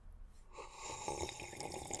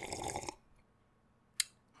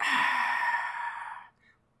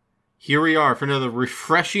Here we are for another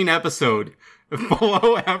refreshing episode of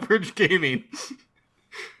Below Average Gaming.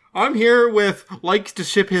 I'm here with likes to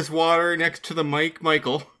sip his water next to the mic,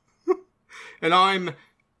 Michael. And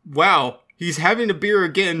he's having a beer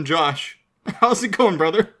again, Josh. How's it going,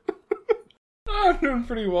 brother? I'm doing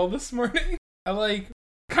pretty well this morning. I'm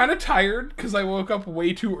kind of tired because I woke up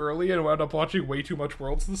way too early and wound up watching way too much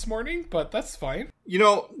Worlds this morning, but that's fine. You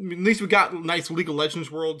know, at least we got nice League of Legends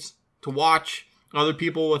Worlds to watch. Other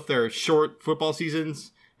people with their short football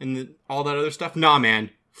seasons and all that other stuff. Nah, man.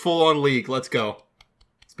 Full on League. Let's go.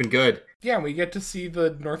 It's been good. Yeah, we get to see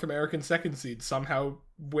the North American second seed somehow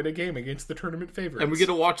win a game against the tournament favorites. And we get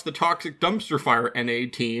to watch the Toxic Dumpster Fire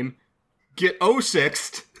NA team get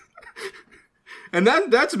 0-6'd. And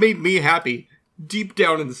that's made me happy. Deep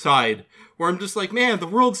down inside. Where I'm just like, man, the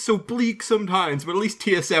world's so bleak sometimes. But at least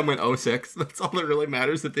TSM went 0-6. That's all that really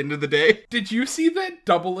matters at the end of the day. Did you see that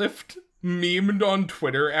Doublelift memed on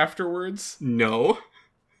Twitter afterwards? No.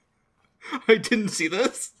 I didn't see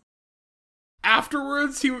this.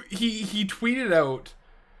 Afterwards, he tweeted out,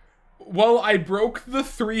 "Well, I broke the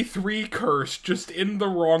 3-3 curse just in the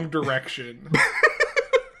wrong direction."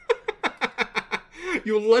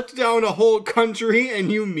 You let down a whole country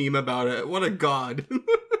and you meme about it. What a god.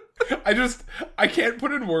 I can't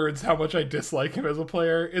put in words how much I dislike him as a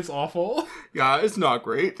player. It's awful. Yeah, it's not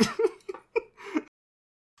great.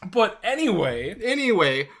 But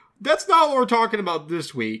anyway, that's not what we're talking about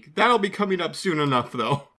this week. That'll be coming up soon enough,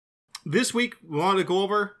 though. This week, we want to go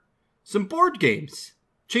over some board games.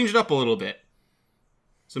 Change it up a little bit.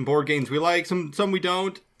 Some board games we like, some we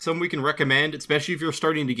don't, some we can recommend, especially if you're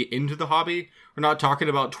starting to get into the hobby. We're not talking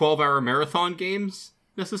about 12-hour marathon games,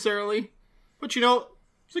 necessarily. But,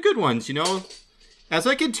 some good ones, as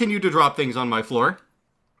I continue to drop things on my floor.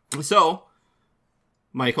 So,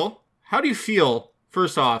 Michael, how do you feel?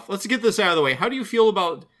 First off, let's get this out of the way. How do you feel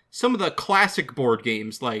about some of the classic board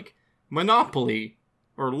games like Monopoly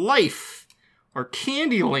or Life or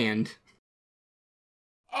Candyland?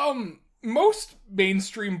 Most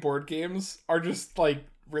mainstream board games are just,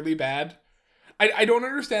 really bad. I don't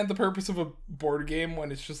understand the purpose of a board game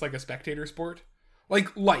when it's just, a spectator sport.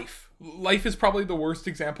 Like, Life. Life is probably the worst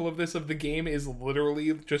example of this, the game is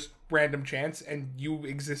literally just random chance, and you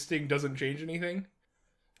existing doesn't change anything.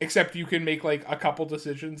 Except you can make, a couple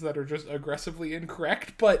decisions that are just aggressively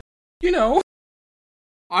incorrect, but,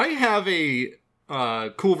 I have a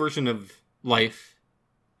cool version of Life.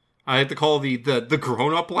 I like to call the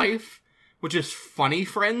grown-up Life, which is Funny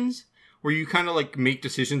Friends, where you kind of, make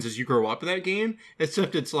decisions as you grow up in that game,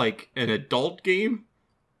 except it's, an adult game.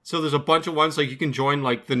 So there's a bunch of ones, you can join,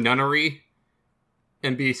 the nunnery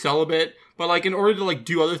and be celibate, but, in order to,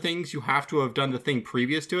 do other things, you have to have done the thing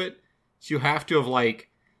previous to it. So you have to have,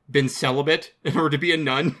 been celibate in order to be a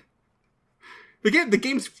nun. The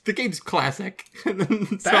game's classic.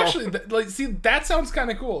 That sounds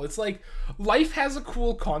kind of cool. It's Life has a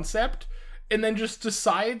cool concept, and then just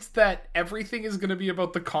decides that everything is going to be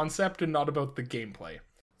about the concept and not about the gameplay.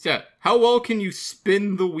 Yeah, how well can you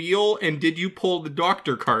spin the wheel, and did you pull the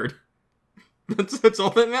doctor card? That's all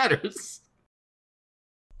that matters.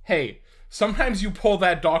 Hey, sometimes you pull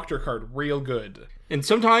that doctor card real good. And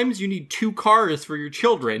sometimes you need 2 cars for your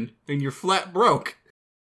children, and you're flat broke.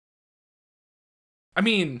 I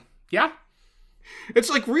mean, yeah. It's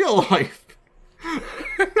like real life.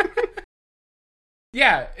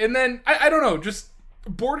 Yeah, and then, I don't know, just,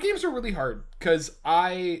 board games are really hard, because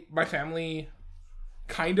my family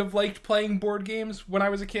kind of liked playing board games when I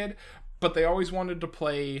was a kid, but they always wanted to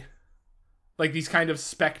play, these kind of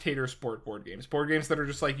spectator sport board games that are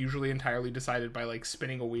just, usually entirely decided by,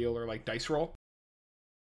 spinning a wheel or, dice roll.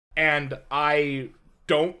 And I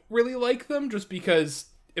don't really like them, just because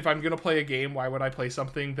if I'm going to play a game, why would I play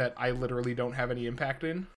something that I literally don't have any impact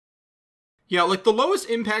in? Yeah, the lowest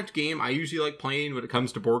impact game I usually like playing when it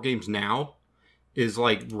comes to board games now is,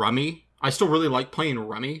 Rummy. I still really like playing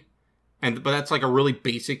Rummy, but that's, a really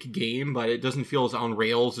basic game, but it doesn't feel as on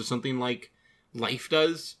rails as something like Life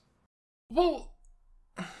does. Well,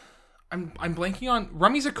 I'm blanking on...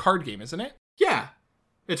 Rummy's a card game, isn't it? Yeah.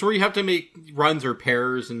 It's where you have to make runs or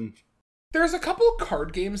pairs and... There's a couple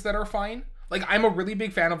card games that are fine. I'm a really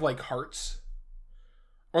big fan of, Hearts.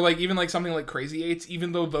 Or, even, something like Crazy Eights,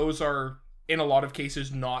 even though those are, in a lot of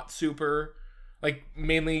cases, not super,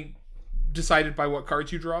 mainly decided by what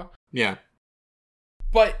cards you draw. Yeah.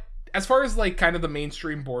 But, as far as, kind of the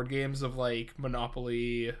mainstream board games of,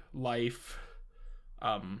 Monopoly, Life,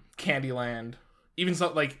 Candyland, even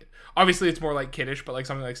so, obviously it's more, kiddish, but,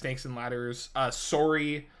 something like Snakes and Ladders,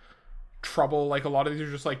 Sorry, Trouble, a lot of these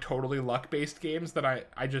are just, totally luck-based games that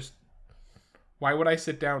I just Why would I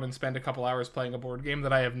sit down and spend a couple hours playing a board game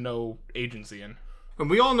that I have no agency in? And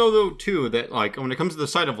we all know, though, too, that, like, when it comes to the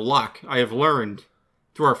side of luck, I have learned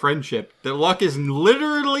through our friendship that luck is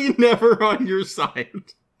literally never on your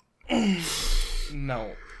side.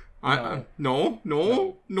 No.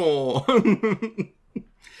 No.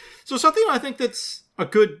 So something I think that's a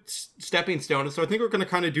good stepping stone, and so I think we're going to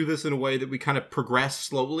kind of do this in a way that we kind of progress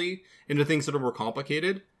slowly into things that are more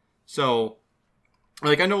complicated. So,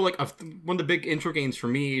 like, I know, like, one of the big intro games for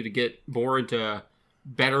me to get more into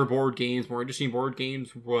better board games, more interesting board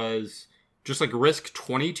games, was just, like, Risk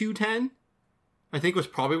 2210. I think was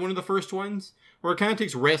probably one of the first ones, where it kind of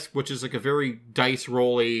takes Risk, which is, like, a very dice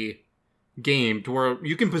roll-y game, to where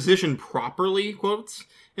you can position properly, quotes,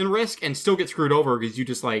 in Risk, and still get screwed over, because you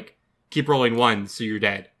just, like, keep rolling ones, so you're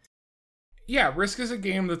dead. Yeah, Risk is a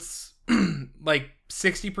game that's, like,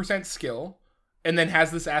 60% skill, and then has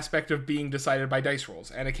this aspect of being decided by dice rolls,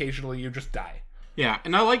 and occasionally you just die. Yeah,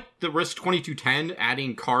 and I like the Risk 2210,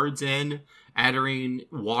 adding cards in, adding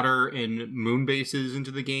water and moon bases into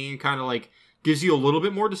the game, kind of like gives you a little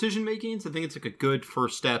bit more decision making. So I think it's like a good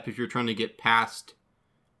first step if you're trying to get past,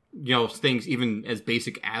 you know, things even as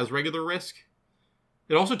basic as regular Risk.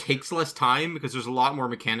 It also takes less time because there's a lot more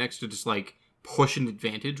mechanics to just like push an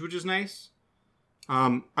advantage, which is nice.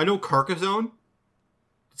 I know Carcassonne.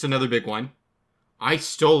 It's another big one. I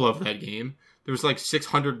still love that game. There's like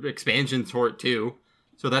 600 expansions for it too.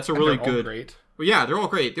 So that's a really good. Great. Well, yeah, they're all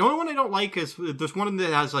great. The only one I don't like is there's one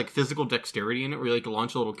that has like physical dexterity in it where you like to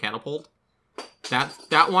launch a little catapult.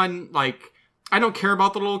 That one, like, I don't care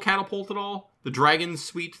about the little catapult at all. The dragon's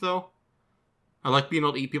sweet though. I like being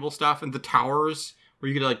able to eat people's stuff, and the towers where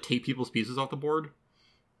you get to like take people's pieces off the board.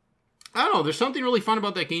 I don't know. There's something really fun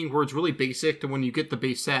about that game where it's really basic, and when you get the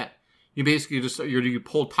base set, you basically just you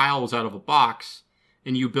pull tiles out of a box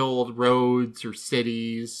and you build roads or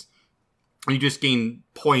cities. And you just gain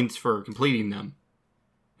points for completing them.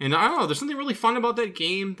 And I don't know, there's something really fun about that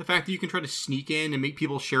game. The fact that you can try to sneak in and make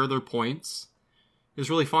people share their points is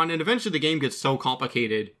really fun. And eventually the game gets so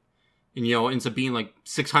complicated and, you know, ends up being like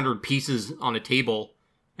 600 pieces on a table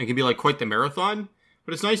and can be like quite the marathon.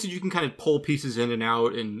 But it's nice that you can kind of pull pieces in and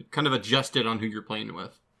out and kind of adjust it on who you're playing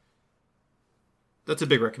with. That's a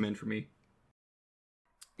big recommend for me.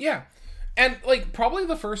 Yeah. And, like, probably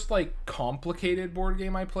the first, like, complicated board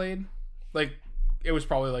game I played, like, it was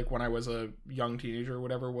probably, like, when I was a young teenager or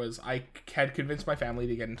whatever, was I had convinced my family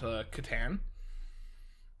to get into Catan.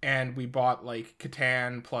 And we bought, like,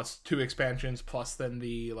 Catan plus 2 expansions plus then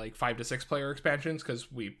the, like, 5 to 6 player expansions, because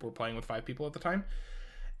we were playing with 5 people at the time.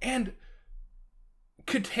 And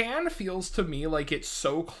Catan feels to me like it's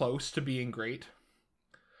so close to being great.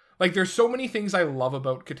 Like, there's so many things I love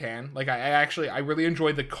about Catan. Like, I really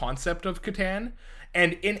enjoy the concept of Catan.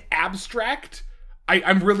 And in abstract,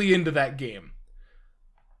 I'm really into that game.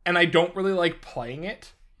 And I don't really like playing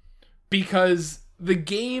it. Because the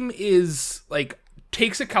game is, like,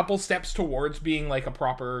 takes a couple steps towards being, like, a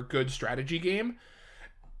proper good strategy game.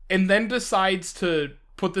 And then decides to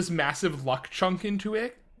put this massive luck chunk into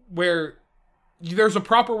it. Where there's a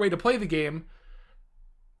proper way to play the game.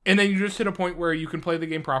 And then you just hit a point where you can play the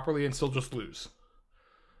game properly and still just lose.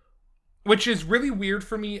 Which is really weird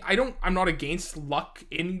for me. I'm not against luck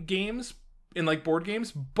in games, in like board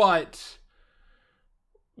games, but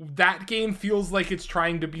that game feels like it's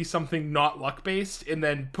trying to be something not luck-based and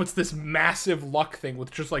then puts this massive luck thing with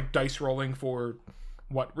just like dice rolling for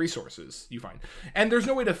what resources you find. And there's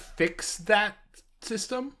no way to fix that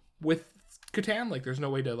system with Catan. Like, there's no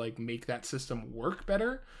way to like make that system work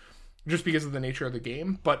better. Just because of the nature of the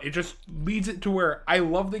game, but it just leads it to where I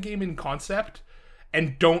love the game in concept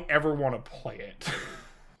and don't ever want to play it.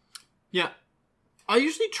 Yeah. I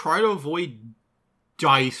usually try to avoid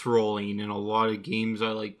dice rolling in a lot of games I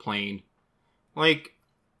like playing. Like,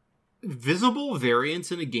 visible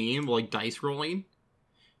variance in a game, like dice rolling,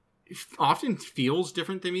 often feels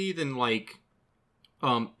different to me than, like,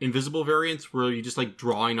 invisible variance, where you just, like,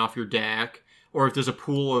 drawing off your deck, or if there's a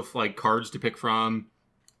pool of, like, cards to pick from.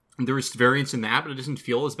 There's variance in that, but it doesn't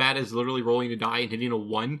feel as bad as literally rolling a die and hitting a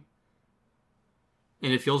 1.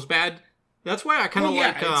 And it feels bad. That's why I kind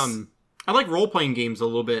of I like role-playing games a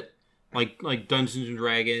little bit. Like Dungeons and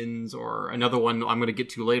Dragons, or another one I'm going to get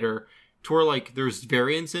to later, to where, like, there's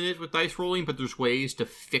variance in it with dice rolling, but there's ways to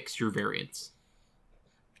fix your variance.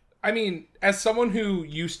 I mean, as someone who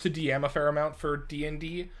used to DM a fair amount for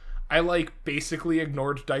D&D, I, like, basically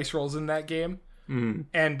ignored dice rolls in that game. Mm-hmm.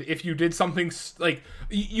 And if you did something, like,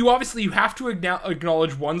 you obviously, you have to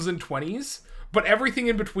acknowledge 1s and 20s, but everything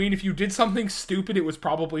in between, if you did something stupid, it was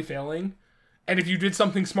probably failing. And if you did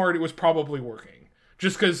something smart, it was probably working.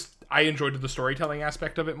 Just because I enjoyed the storytelling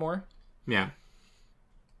aspect of it more. Yeah.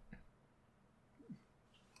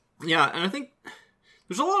 Yeah, and I think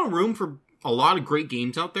there's a lot of room for a lot of great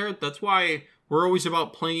games out there. That's why we're always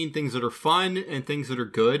about playing things that are fun and things that are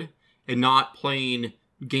good, and not playing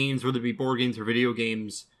games, whether it be board games or video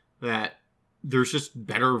games, that there's just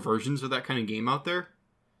better versions of that kind of game out there.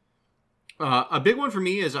 A big one for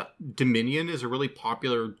me is Dominion is a really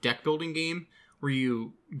popular deck building game where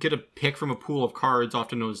you get a pick from a pool of cards,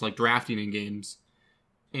 often known as like drafting in games,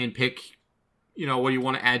 and pick, what you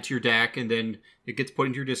want to add to your deck, and then it gets put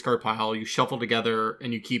into your discard pile. You shuffle together,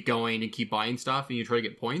 and you keep going and keep buying stuff, and you try to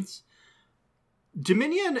get points.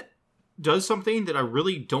 Dominion does something that I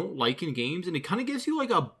really don't like in games, and it kind of gives you like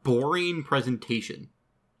a boring presentation.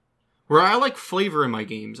 Where I like flavor in my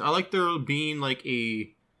games. I like there being like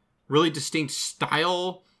a really distinct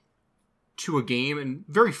style to a game, and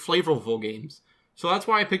very flavorful games. So that's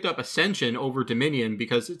why I picked up Ascension over Dominion,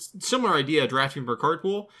 because it's a similar idea, drafting for card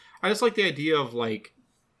pool. I just like the idea of like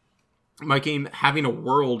my game having a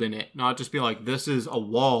world in it, not just be like, this is a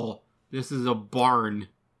wall, this is a barn.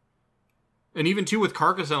 And even too with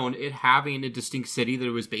Carcassonne, it having a distinct city that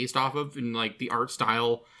it was based off of, and like the art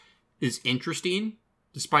style is interesting,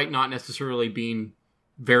 despite not necessarily being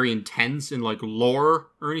very intense in like lore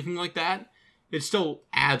or anything like that. It still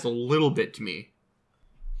adds a little bit to me.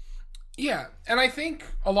 Yeah, and I think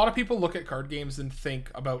a lot of people look at card games and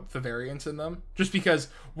think about the variance in them, just because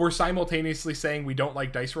we're simultaneously saying we don't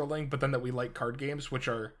like dice rolling, but then that we like card games, which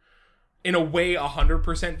are, in a way,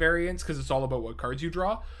 100% variance, because it's all about what cards you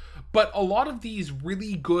draw. But a lot of these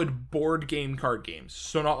really good board game card games,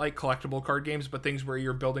 so not like collectible card games, but things where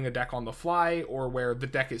you're building a deck on the fly, or where the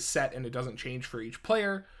deck is set and it doesn't change for each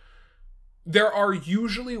player, there are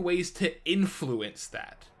usually ways to influence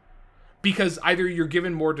that. Because either you're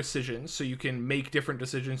given more decisions, so you can make different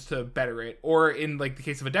decisions to better it, or in like the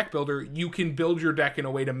case of a deck builder, you can build your deck in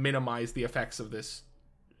a way to minimize the effects of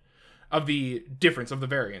the difference of the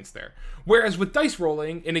variance there. Whereas with dice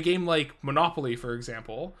rolling, in a game like Monopoly, for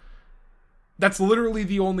example, that's literally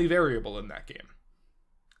the only variable in that game.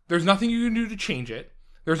 There's nothing you can do to change it.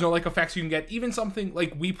 There's no like effects you can get. Even something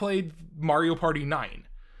like we played Mario Party 9.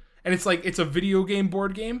 And it's like, it's a video game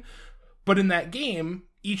board game, but in that game,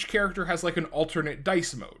 each character has like an alternate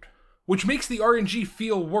dice mode, which makes the RNG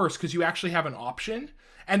feel worse because you actually have an option,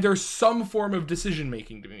 and there's some form of decision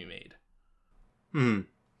making to be made.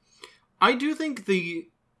 I do think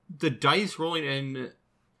the dice rolling in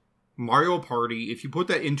Mario Party, if you put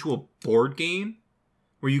that into a board game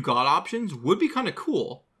where you got options, would be kind of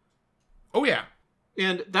cool. Oh yeah.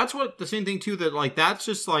 And that's what the same thing too, that like that's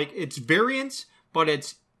just like, it's variance, but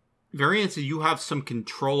it's variance that you have some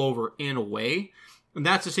control over in a way. And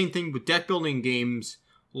that's the same thing with deck building games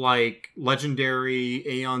like Legendary,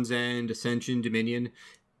 Aeon's End, Ascension, Dominion.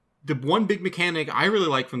 The one big mechanic I really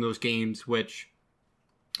like from those games, which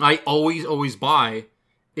I always buy,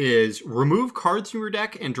 is remove cards from your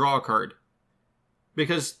deck and draw a card.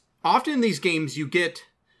 Because often in these games you get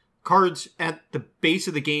cards at the base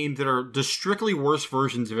of the game that are the strictly worse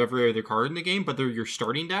versions of every other card in the game, but they're your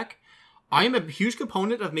starting deck. I am a huge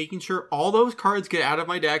component of making sure all those cards get out of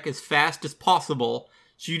my deck as fast as possible,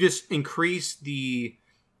 so you just increase the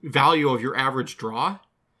value of your average draw.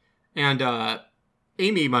 And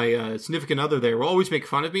Amy, my significant other there, will always make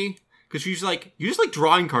fun of me, because she's like, you just like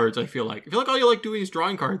drawing cards, I feel like. I feel like all you like doing is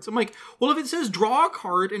drawing cards. I'm like, well, if it says draw a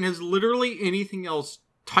card and has literally anything else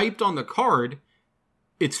typed on the card,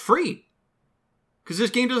 it's free. Because this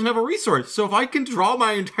game doesn't have a resource. So if I can draw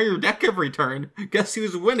my entire deck every turn, guess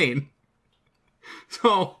who's winning?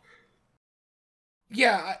 So,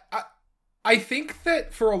 yeah, I think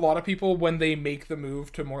that for a lot of people, when they make the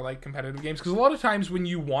move to more like competitive games, because a lot of times when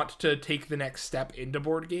you want to take the next step into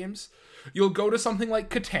board games, you'll go to something like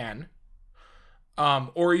Catan,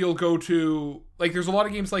 or you'll go to, like, there's a lot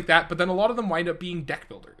of games like that, but then a lot of them wind up being deck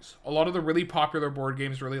builders. A lot of the really popular board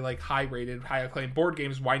games, really like high-rated, high-acclaimed board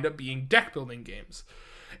games, wind up being deck building games.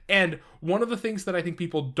 And one of the things that I think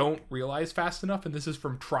people don't realize fast enough, and this is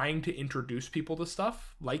from trying to introduce people to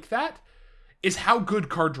stuff like that, is how good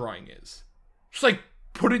card drawing is. Just like,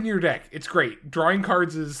 put it in your deck. It's great. Drawing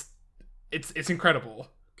cards it's incredible.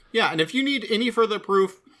 Yeah, and if you need any further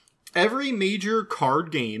proof, every major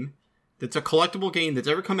card game that's a collectible game that's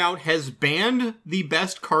ever come out has banned the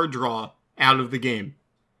best card draw out of the game.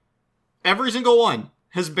 Every single one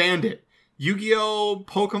has banned it. Yu-Gi-Oh!,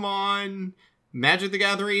 Pokemon, Magic the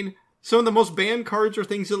Gathering, some of the most banned cards are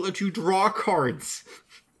things that let you draw cards.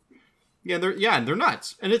 They're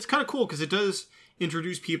nuts. And it's kind of cool because it does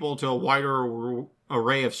introduce people to a wider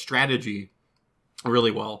array of strategy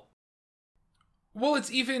really well. Well, it's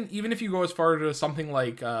even if you go as far to something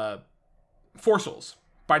like Four Souls,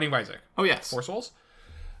 Binding of Isaac. Oh, yes. Four Souls.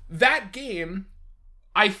 That game,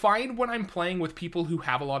 I find when I'm playing with people who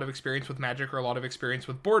have a lot of experience with Magic or a lot of experience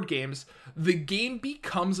with board games, the game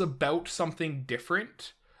becomes about something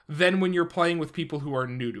different than when you're playing with people who are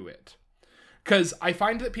new to it. Because I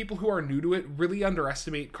find that people who are new to it really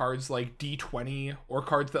underestimate cards like D20 or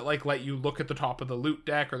cards that like let you look at the top of the loot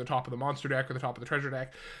deck or the top of the monster deck or the top of the treasure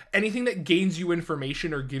deck. Anything that gains you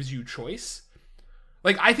information or gives you choice.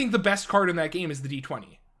 Like, I think the best card in that game is the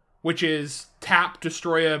D20, which is tap,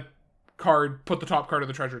 destroy a card, put the top card of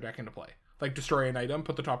the treasure deck into play. Like, destroy an item,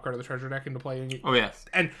 put the top card of the treasure deck into play. Oh, yes.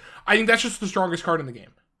 And I think that's just the strongest card in the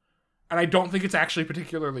game. And I don't think it's actually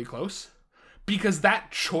particularly close. Because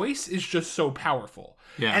that choice is just so powerful.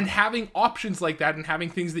 Yeah. And having options like that and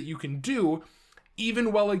having things that you can do,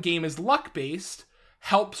 even while a game is luck-based,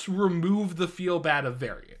 helps remove the feel-bad of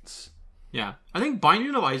variance. Yeah. I think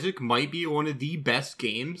Binding of Isaac might be one of the best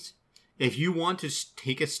games if you want to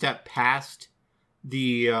take a step past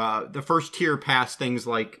the first tier past things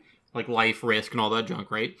like life risk and all that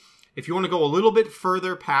junk, right? If you want to go a little bit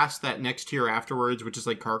further past that next tier afterwards, which is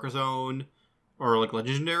like Carcassonne or like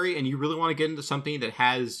Legendary, and you really want to get into something that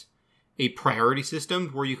has a priority system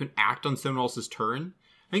where you can act on someone else's turn,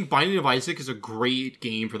 I think Binding of Isaac is a great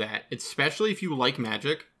game for that, especially if you like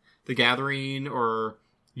Magic, the Gathering, or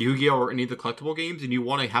Yu-Gi-Oh! Or any of the collectible games, and you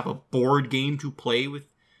want to have a board game to play with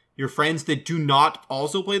your friends that do not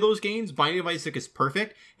also play those games. Binding of Isaac is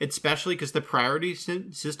perfect, especially because the priority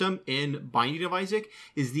system in Binding of Isaac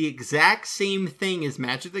is the exact same thing as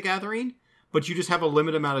Magic the Gathering, but you just have a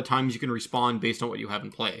limited amount of times you can respond based on what you have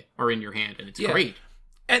in play or in your hand, and it's great.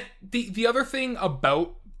 And the other thing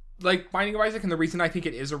about like Binding of Isaac, and the reason I think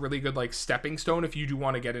it is a really good like stepping stone if you do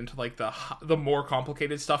want to get into like the more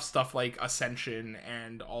complicated stuff like Ascension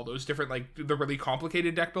and all those different like the really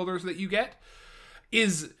complicated deck builders that you get,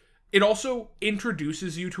 is it also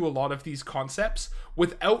introduces you to a lot of these concepts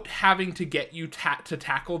without having to get you to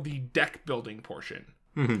tackle the deck building portion.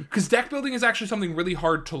 Because deck building is actually something really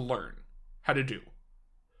hard to learn how to do.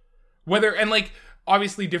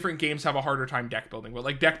 Obviously different games have a harder time deck building, but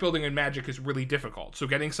like deck building in Magic is really difficult. So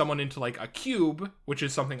getting someone into like a cube, which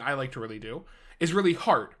is something I like to really do, is really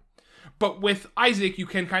hard. But with Isaac, you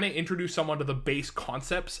can kind of introduce someone to the base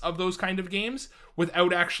concepts of those kind of games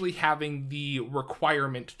without actually having the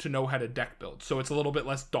requirement to know how to deck build. So it's a little bit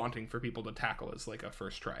less daunting for people to tackle as like a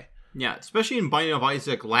first try. Yeah, especially in Binding of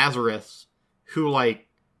Isaac, Lazarus, who like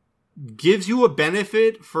gives you a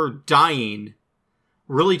benefit for dying,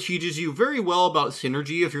 really teaches you very well about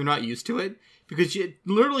synergy if you're not used to it, because it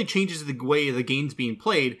literally changes the way the game's being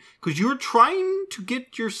played, because you're trying to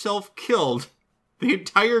get yourself killed the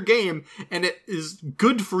entire game, and it is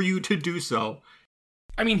good for you to do so.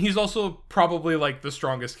 I mean, he's also probably like the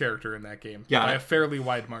strongest character in that game, by a fairly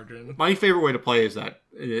wide margin. My favorite way to play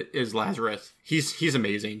is Lazarus. He's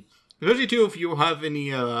amazing, especially too if you have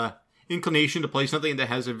any inclination to play something that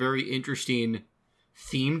has a very interesting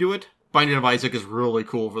theme to it. Binding of Isaac is really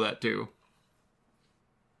cool for that too.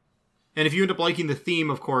 And if you end up liking the theme,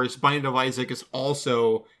 of course, Binding of Isaac is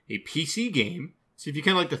also a PC game. So if you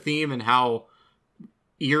kind of like the theme and how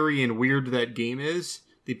eerie and weird that game is,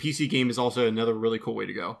 the PC game is also another really cool way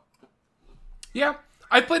to go. Yeah,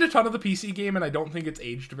 I've played a ton of the PC game, and I don't think it's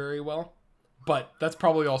aged very well. But that's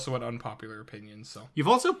probably also an unpopular opinion. So you've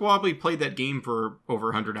also probably played that game for over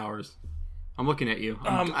 100 hours. I'm looking at you.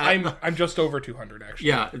 I'm just over 200 actually.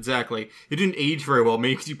 Yeah, exactly. It didn't age very well,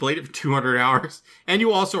 maybe because you played it for 200 hours, and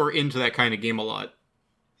you also are into that kind of game a lot.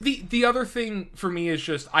 The other thing for me is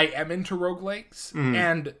just I am into roguelikes,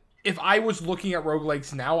 and if I was looking at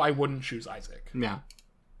roguelikes now, I wouldn't choose Isaac. Yeah.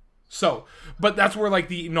 So, but that's where like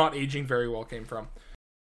the not aging very well came from.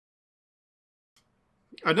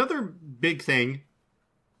 Another big thing,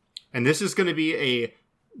 and this is going to be a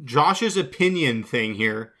Josh's opinion thing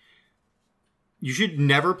here, you should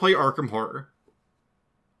never play Arkham Horror,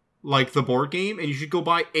 like the board game, and you should go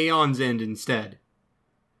buy Aeon's End instead.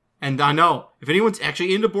 And I know, if anyone's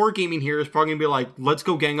actually into board gaming here, it's probably going to be like, let's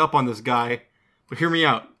go gang up on this guy. But hear me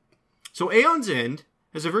out. So Aeon's End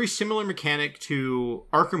has a very similar mechanic to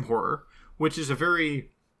Arkham Horror, which is a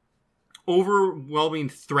very overwhelming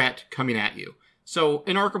threat coming at you. So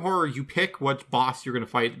in Arkham Horror, you pick what boss you're going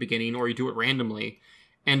to fight at the beginning, or you do it randomly,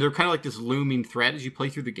 and they're kind of like this looming threat as you play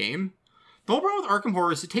through the game. The whole problem with Arkham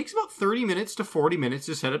Horror is it takes about 30 minutes to 40 minutes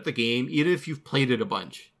to set up the game, even if you've played it a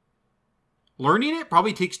bunch. Learning it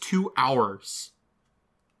probably takes 2 hours.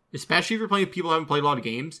 Especially if you're playing with people who haven't played a lot of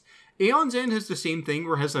games. Aeon's End has the same thing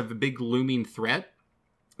where it has a big looming threat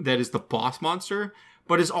that is the boss monster,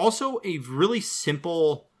 but is also a really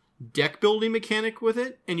simple deck building mechanic with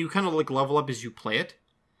it, and you kind of like level up as you play it.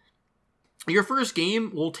 Your first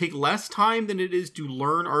game will take less time than it is to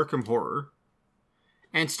learn Arkham Horror.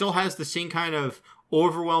 and still has the same kind of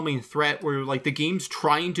overwhelming threat where like the game's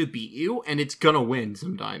trying to beat you and it's gonna win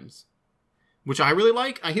sometimes, which I really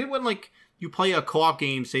like. I hate when like you play a co-op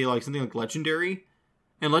game, say like something like Legendary,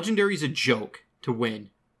 and Legendary's a joke to win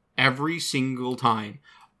every single time.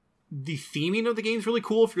 The theming of the game is really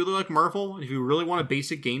cool if you really like Marvel. If you really want a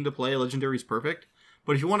basic game to play, Legendary's perfect.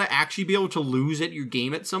 But if you want to actually be able to lose at your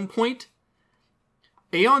game at some point,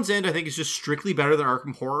 Aeon's End I think is just strictly better than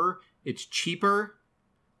Arkham Horror. It's cheaper.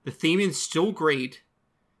 The theming's still great,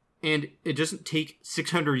 and it doesn't take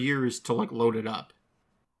 600 years to like load it up.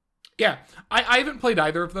 Yeah, I haven't played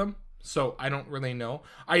either of them, so I don't really know.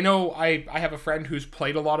 I know I have a friend who's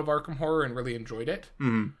played a lot of Arkham Horror and really enjoyed it.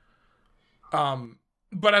 Mm-hmm.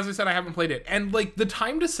 But as I said, I haven't played it. And like the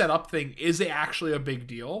time to set up thing is actually a big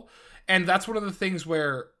deal. And that's one of the things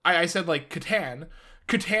where I said like Catan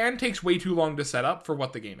takes way too long to set up for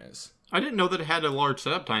what the game is. I didn't know that it had a large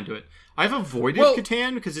setup time to it. I've avoided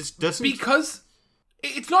Catan because it doesn't... Because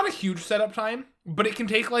it's not a huge setup time, but it can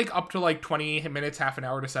take like up to like 20 minutes, half an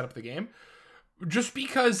hour to set up the game. Just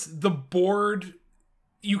because the board...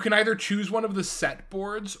 You can either choose one of the set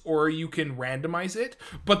boards or you can randomize it,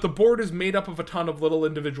 but the board is made up of a ton of little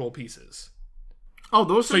individual pieces. Oh,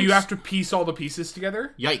 those So you have to piece all the pieces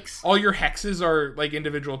together. Yikes. All your hexes are like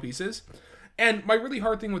individual pieces. And my really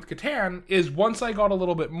hard thing with Catan is once I got a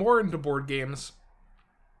little bit more into board games,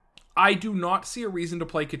 I do not see a reason to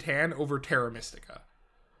play Catan over Terra Mystica.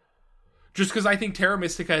 Just because I think Terra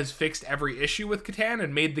Mystica has fixed every issue with Catan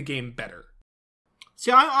and made the game better.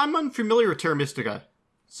 See, I'm unfamiliar with Terra Mystica.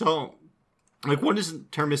 So, like, what is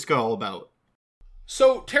Terra Mystica all about?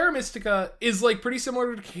 So, Terra Mystica is, like, pretty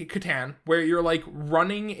similar to Catan, where you're, like,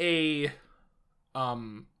 running a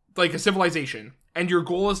civilization, and your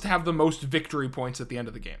goal is to have the most victory points at the end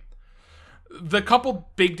of the game. The couple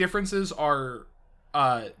big differences are,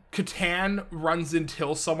 Catan runs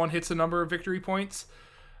until someone hits a number of victory points.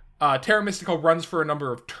 Terra Mystica runs for a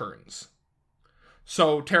number of turns.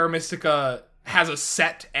 So, Terra Mystica has a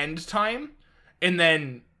set end time, and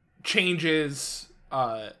then changes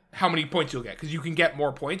how many points you'll get, because you can get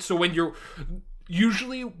more points. So when you're...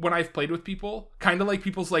 Usually, when I've played with people, kind of like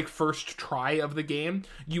people's like first try of the game,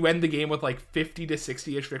 you end the game with like 50 to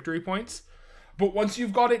 60-ish victory points. But once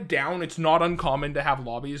you've got it down, it's not uncommon to have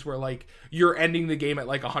lobbies where like you're ending the game at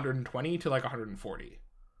like 120 to like 140.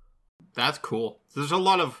 That's cool. So there's a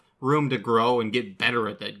lot of room to grow and get better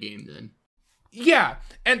at that game then. Yeah,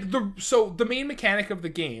 and the main mechanic of the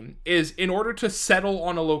game is in order to settle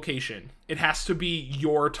on a location, it has to be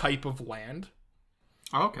your type of land.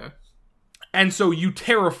 Oh, okay. And so you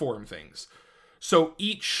terraform things. So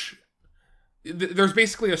there's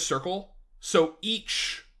basically a circle. So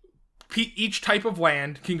each type of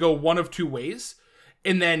land can go one of two ways,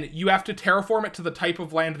 and then you have to terraform it to the type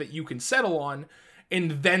of land that you can settle on,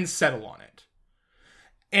 and then settle on it.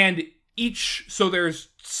 And so there's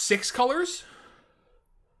 6 colors.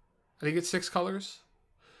 I think it's 6 colors.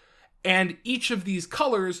 And each of these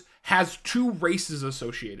colors has 2 races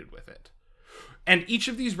associated with it. And each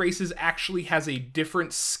of these races actually has a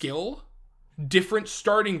different skill, different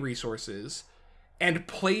starting resources, and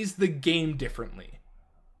plays the game differently.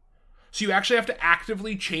 So you actually have to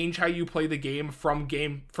actively change how you play the game from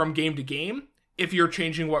game to game if you're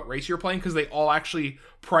changing what race you're playing, because they all actually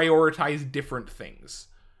prioritize different things.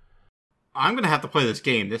 I'm going to have to play this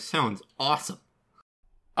game. This sounds awesome.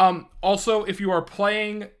 Also, if you are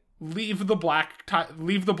playing, leave the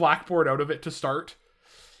blackboard out of it to start.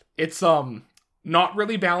 It's not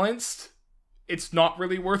really balanced. It's not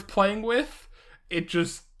really worth playing with. It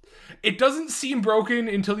doesn't seem broken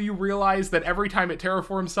until you realize that every time it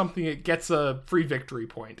terraforms something, it gets a free victory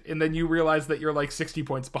point, and then you realize that you're like 60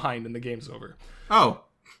 points behind and the game's over. Oh,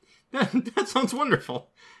 that sounds wonderful.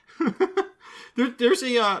 There's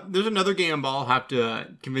another game I'll have to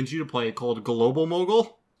convince you to play called Global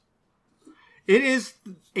Mogul. It is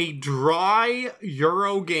a dry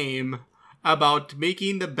Euro game about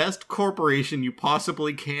making the best corporation you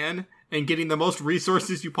possibly can and getting the most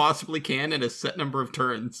resources you possibly can in a set number of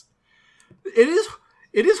turns. It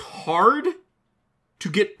is hard to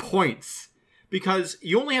get points because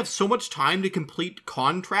you only have so much time to complete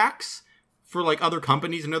contracts for like other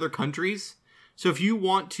companies in other countries. So if you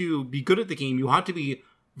want to be good at the game, you have to be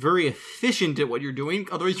very efficient at what you're doing.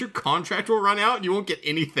 Otherwise your contract will run out and you won't get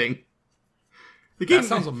anything. That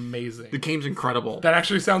sounds amazing. The game's incredible. That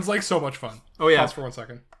actually sounds like so much fun. Oh, yeah. Pause for 1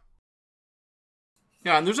 second.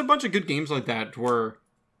 Yeah, and there's a bunch of good games like that where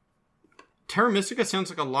Terra Mystica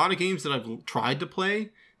sounds like a lot of games that I've tried to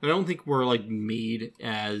play that I don't think were like made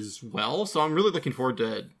as well. So I'm really looking forward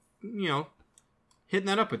to, hitting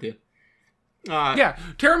that up with you. Yeah,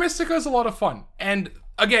 Terra Mystica is a lot of fun. And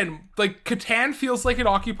again, like, Catan feels like it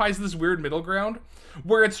occupies this weird middle ground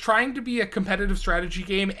where it's trying to be a competitive strategy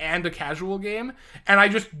game and a casual game, and I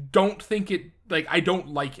just don't think it, like, I don't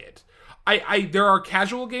like it. There are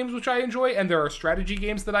casual games which I enjoy, and there are strategy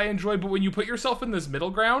games that I enjoy, but when you put yourself in this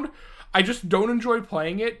middle ground, I just don't enjoy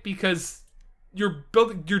playing it because you're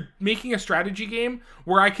making a strategy game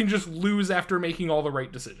where I can just lose after making all the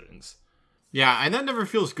right decisions. Yeah, and that never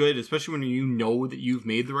feels good, especially when you know that you've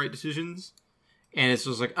made the right decisions. And it's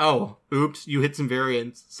just like, oh, oops, you hit some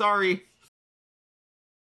variance. Sorry.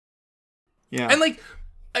 Yeah. And, like,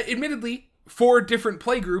 admittedly, for different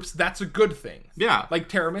play groups, that's a good thing. Yeah. Like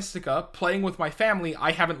Terra Mystica, playing with my family,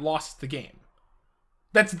 I haven't lost the game.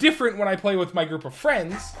 That's different when I play with my group of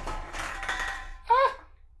friends.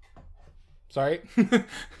 Sorry.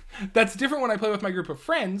 That's different when I play with my group of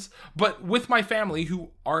friends, but with my family who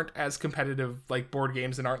aren't as competitive like board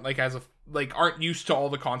games and aren't like aren't used to all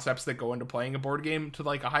the concepts that go into playing a board game to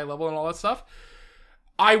like a high level and all that stuff.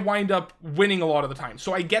 I wind up winning a lot of the time.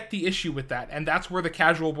 So I get the issue with that, and that's where the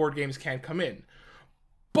casual board games can come in.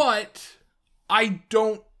 But I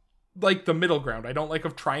don't like the middle ground. I don't like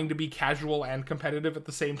of trying to be casual and competitive at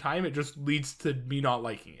the same time. It just leads to me not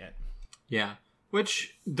liking it. Yeah.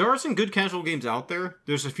 Which, there are some good casual games out there.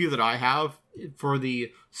 There's a few that I have for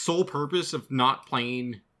the sole purpose of not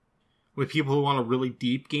playing with people who want a really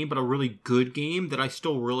deep game, but a really good game that I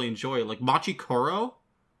still really enjoy. Like Machi Koro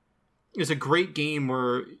is a great game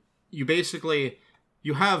where you basically,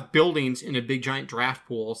 you have buildings in a big giant draft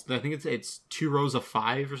pool. So I think it's 2 rows of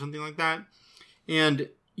 5 or something like that. And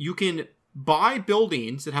you can buy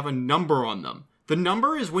buildings that have a number on them. The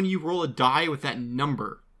number is when you roll a die with that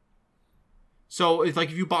number. So it's like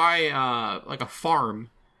if you buy like a farm,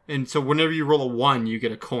 and so whenever you roll a 1, you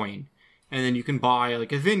get a coin. And then you can buy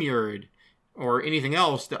like a vineyard or anything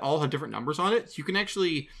else that all have different numbers on it. So you can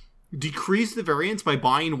actually decrease the variance by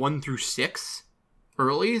buying 1 through 6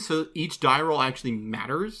 early, so each die roll actually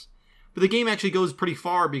matters. But the game actually goes pretty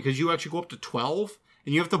far because you actually go up to 12,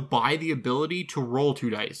 and you have to buy the ability to roll 2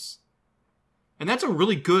 dice. And that's a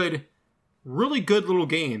really good little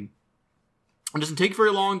game. It doesn't take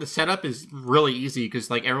very long. The setup is really easy because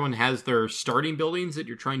like everyone has their starting buildings that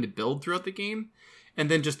you're trying to build throughout the game. And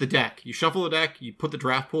then just the deck. You shuffle the deck, you put the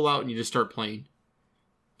draft pool out, and you just start playing.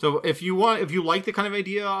 So if you like the kind of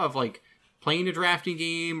idea of like playing a drafting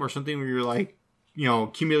game or something where you're like, you know,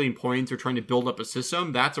 accumulating points or trying to build up a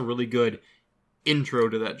system, that's a really good intro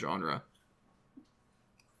to that genre.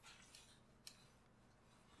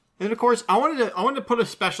 And of course, I wanted to put a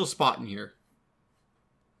special spot in here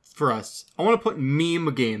for us. I want to put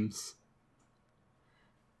meme games.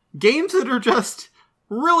 Games that are just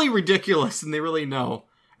really ridiculous and they really know.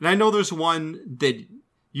 And I know there's one that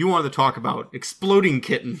you wanted to talk about, Exploding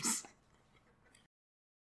Kittens.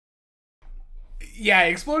 Yeah,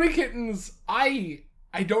 Exploding Kittens, I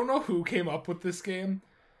don't know who came up with this game,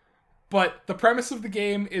 but the premise of the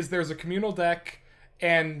game is there's a communal deck,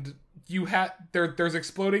 and there's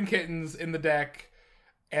exploding kittens in the deck,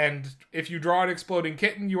 and if you draw an exploding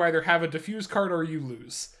kitten, you either have a diffuse card or you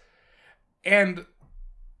lose. And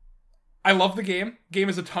I love the game. Game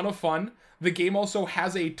is a ton of fun. The game also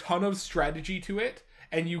has a ton of strategy to it,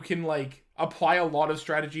 and you can like apply a lot of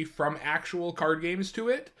strategy from actual card games to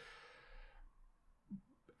it.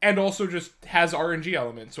 And also just has RNG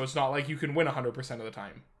elements, so it's not like you can win 100% of the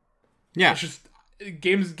time. Yeah. It's just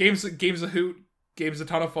games a hoot. Game's a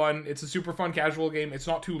ton of fun. It's a super fun casual game. It's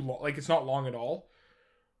not too long, like it's not long at all.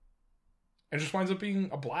 It just winds up being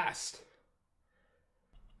a blast.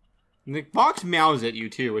 And the box meows at you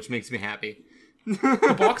too, which makes me happy.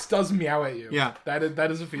 The box does meow at you. Yeah.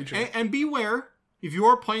 That is a feature. And beware, if you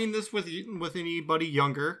are playing this with anybody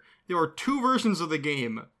younger, there are 2 versions of the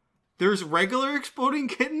game. There's regular Exploding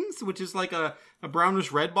Kittens, which is like a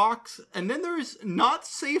brownish red box. And then there's Not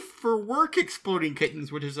Safe for Work Exploding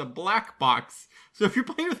Kittens, which is a black box. So if you're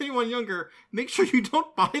playing with anyone younger, make sure you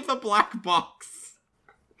don't buy the black box.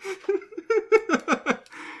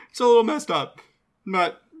 It's a little messed up.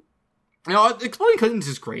 But, you know, Exploding Kittens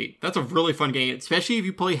is great. That's a really fun game, especially if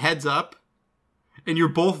you play heads up and you're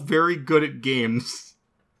both very good at games.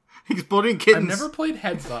 Exploding Kittens. I've never played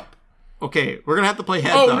heads up. Okay, we're gonna have to play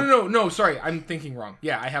heads up. Oh, no, sorry, I'm thinking wrong.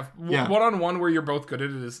 Yeah, I have one-on-one where you're both good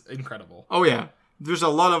at it is incredible. Oh yeah, there's a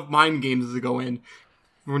lot of mind games that go in.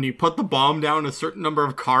 When you put the bomb down a certain number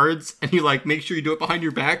of cards, and you like make sure you do it behind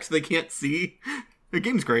your back so they can't see. The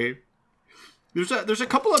game's great. There's a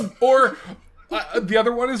couple of... Or, the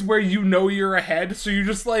other one is where you know you're ahead, so you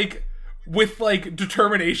just like, with like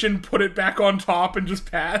determination, put it back on top and just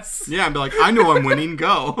pass. Yeah, and be like, I know I'm winning,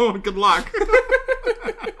 go. Good luck.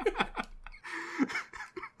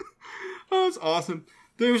 Oh, that's awesome.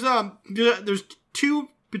 There's two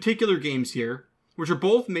particular games here, which are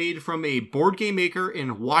both made from a board game maker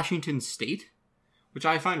in Washington State, which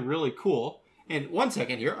I find really cool. And one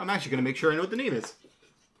second here, I'm actually going to make sure I know what the name is.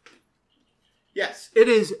 Yes, it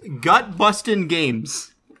is Gut Bustin'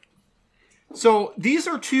 Games. So these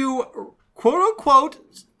are two, quote unquote,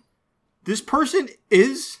 this person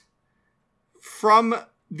is from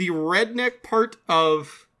the redneck part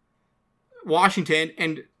of Washington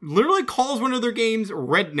and literally calls one of their games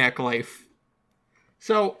Redneck Life.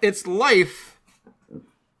 So it's life,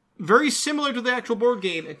 very similar to the actual board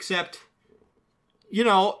game, except, you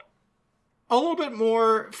know, a little bit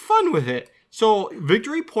more fun with it. So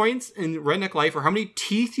victory points in Redneck Life are how many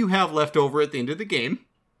teeth you have left over at the end of the game,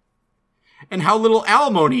 and how little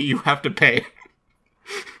alimony you have to pay.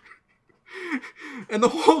 And the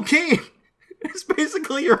whole game is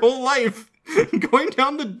basically your whole life going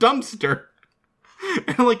down the dumpster.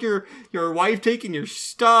 And like your wife taking your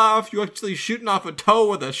stuff, you actually shooting off a toe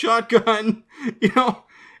with a shotgun. You know,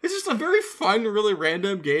 it's just a very fun, really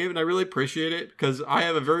random game, and I really appreciate it because I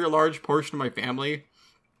have a very large portion of my family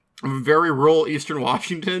from very rural Eastern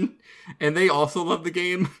Washington, and they also love the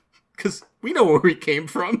game because we know where we came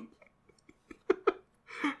from.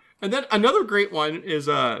 And then another great one is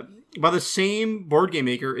by the same board game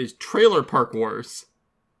maker is Trailer Park Wars.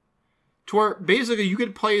 To where basically you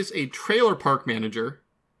could play as a trailer park manager,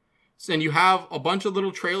 and you have a bunch of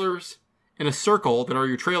little trailers in a circle that are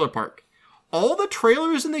your trailer park. All the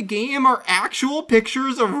trailers in the game are actual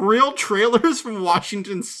pictures of real trailers from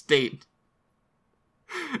Washington State.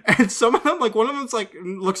 And some of them, like one of them's like,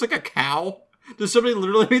 looks like a cow. Does somebody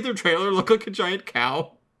literally made their trailer look like a giant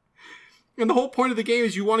cow? And the whole point of the game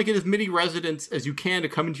is you want to get as many residents as you can to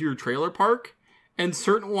come into your trailer park. And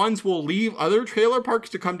certain ones will leave other trailer parks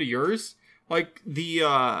to come to yours. Like the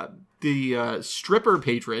stripper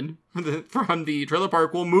patron from the trailer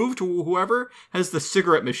park will move to whoever has the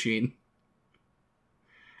cigarette machine.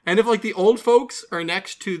 And if like the old folks are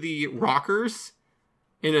next to the rockers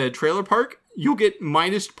in a trailer park, you'll get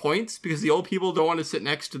minus points because the old people don't want to sit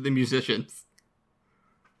next to the musicians.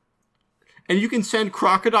 And you can send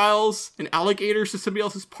crocodiles and alligators to somebody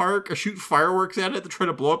else's park or shoot fireworks at it to try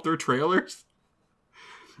to blow up their trailers.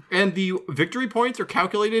 And the victory points are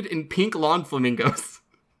calculated in pink lawn flamingos.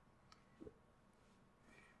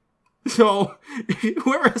 So,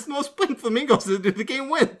 whoever has the most pink flamingos in the game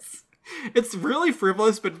wins. It's really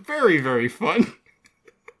frivolous, but very, very fun.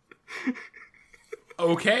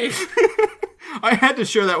 Okay. I had to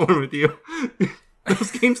share that one with you.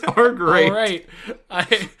 Those games are great. All right.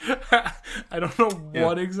 I don't know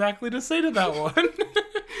what exactly to say to that one.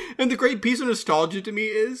 And the great piece of nostalgia to me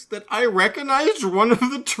is that I recognized one of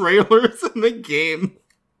the trailers in the game.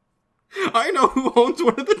 I know who owns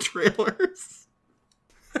one of the trailers.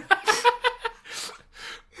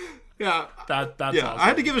 Yeah. That's yeah, awesome. I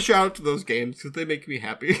had to give a shout out to those games because they make me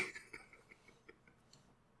happy.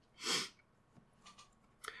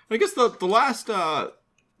 I guess the last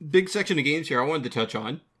big section of games here I wanted to touch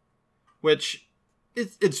on, which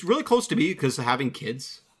it's really close to me because of having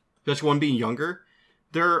kids, especially one being younger.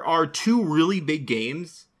 There are two really big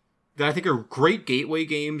games that I think are great gateway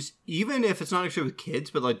games, even if it's not actually with kids,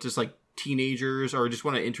 but like just like teenagers or just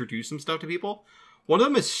want to introduce some stuff to people. One of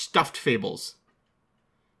them is Stuffed Fables.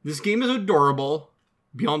 This game is adorable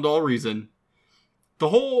beyond all reason. The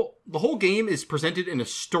whole game is presented in a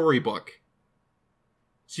storybook.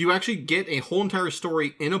 So you actually get a whole entire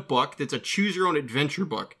story in a book that's a choose-your-own-adventure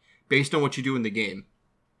book based on what you do in the game.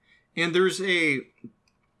 And there's a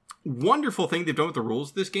wonderful thing they've done with the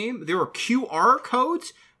rules of this game. There are QR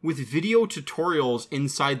codes with video tutorials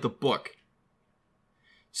inside the book.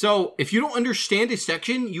 So if you don't understand a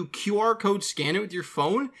section, you QR code scan it with your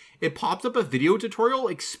phone, it pops up a video tutorial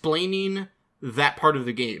explaining that part of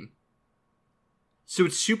the game. So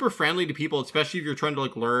it's super friendly to people, especially if you're trying to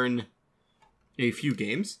like learn a few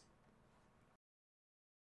games.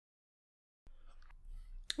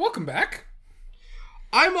 Welcome back.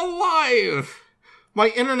 I'm alive! My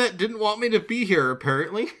internet didn't want me to be here,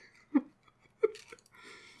 apparently.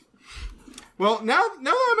 Well, now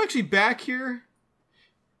that I'm actually back here,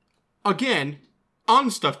 again, on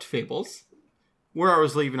Stuffed Fables, where I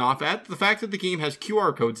was leaving off at, the fact that the game has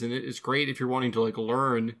QR codes in it is great if you're wanting to like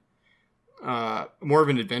learn more of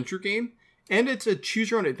an adventure game. And it's a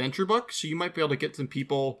choose-your-own-adventure book, so you might be able to get some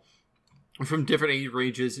people from different age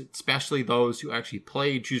ranges, especially those who actually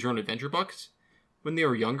played choose-your-own-adventure books when they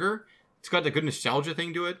were younger. It's got a good nostalgia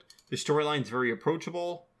thing to it. The storyline's very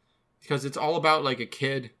approachable, because it's all about like a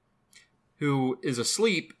kid who is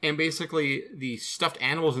asleep, and basically the stuffed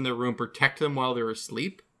animals in their room protect them while they're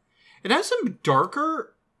asleep. It has some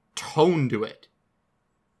darker tone to it.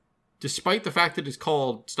 despite the fact that it's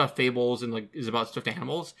called Stuffed Fables and like is about stuffed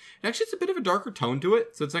animals, it actually has a bit of a darker tone to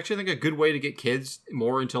it. So it's actually, I think, a good way to get kids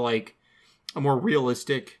more into like a more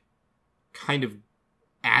realistic kind of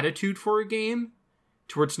attitude for a game,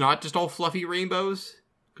 to where it's not just all fluffy rainbows,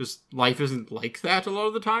 because life isn't like that a lot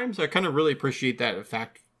of the time. So I kind of really appreciate that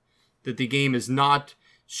fact that the game is not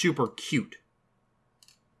super cute.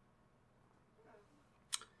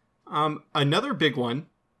 Another big one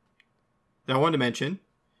that I wanted to mention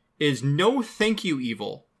is No Thank You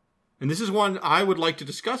Evil. And this is one I would like to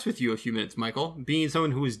discuss with you a few minutes, Michael. Being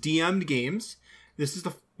someone who has DM'd games, this is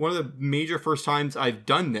one of the major first times I've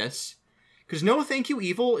done this. Because No Thank You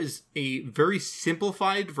Evil is a very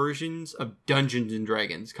simplified versions of Dungeons and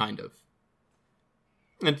Dragons, kind of.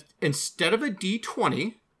 And instead of a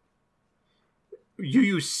D20, you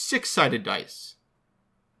use 6-sided dice.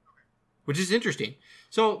 Which is interesting.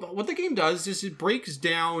 So what the game does is it breaks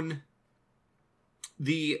down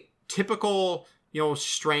the typical,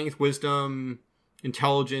 strength, wisdom,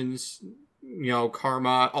 intelligence,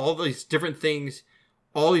 karma, all these different things,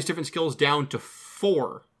 all these different skills down to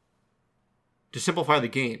 4 to simplify the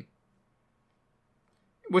game.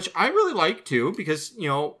 Which I really like too, because,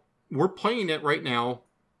 we're playing it right now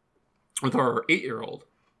with our 8-year-old.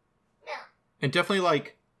 And definitely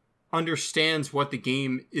understands what the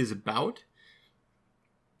game is about.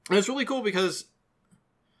 And it's really cool because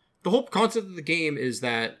the whole concept of the game is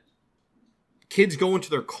that kids go into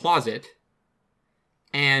their closet,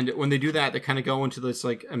 and when they do that, they kind of go into this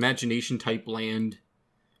imagination type land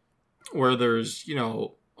where there's,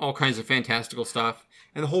 all kinds of fantastical stuff.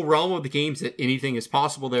 And the whole realm of the game is that anything is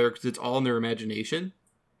possible there because it's all in their imagination.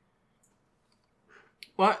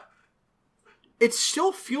 But it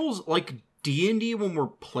still feels like D&D when we're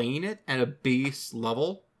playing it at a base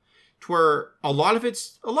level, to where a lot of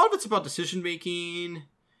it's about decision making,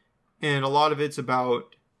 and a lot of it's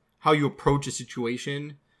about how you approach a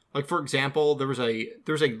situation. Like, for example, there was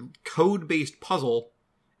a code-based puzzle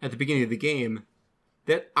at the beginning of the game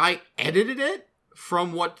that I edited it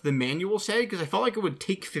from what the manual said, because I felt like it would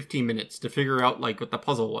take 15 minutes to figure out what the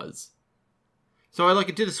puzzle was. So I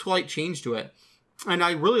did a slight change to it, and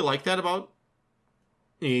I really like that about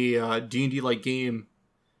a D&D like game.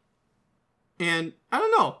 And I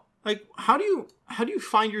don't know, how do you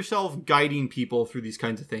find yourself guiding people through these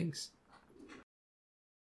kinds of things?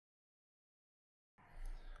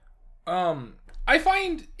 I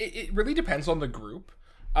find it really depends on the group.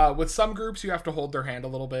 With some groups, you have to hold their hand a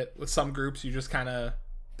little bit. With some groups, you just kind of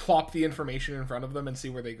plop the information in front of them and see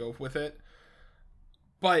where they go with it.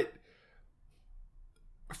 But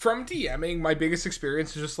from DMing, my biggest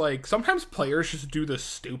experience is just sometimes players just do the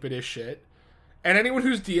stupidest shit. And anyone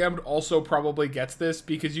who's DM'd also probably gets this,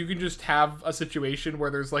 because you can just have a situation where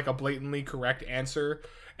there's a blatantly correct answer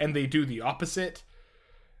and they do the opposite.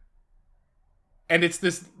 And it's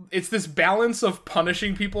this balance of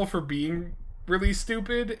punishing people for being really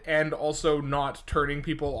stupid and also not turning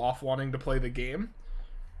people off wanting to play the game.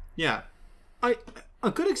 Yeah.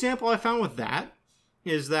 A good example I found with that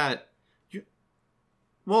is that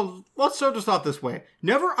let's start this off this way.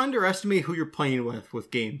 Never underestimate who you're playing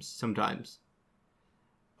with games sometimes.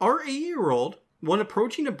 Our 8-year-old, when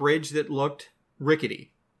approaching a bridge that looked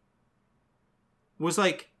rickety, was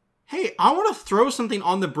like, hey, I want to throw something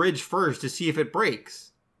on the bridge first to see if it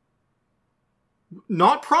breaks.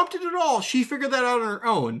 Not prompted at all. She figured that out on her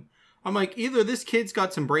own. I'm like, either this kid's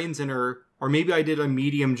got some brains in her, or maybe I did a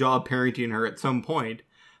medium job parenting her at some point.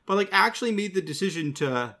 But actually made the decision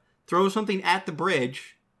to throw something at the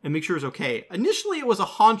bridge and make sure it's okay. Initially, it was a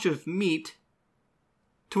haunch of meat,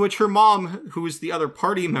 to which her mom, who was the other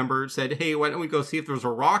party member, said, hey, why don't we go see if there's a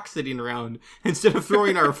rock sitting around instead of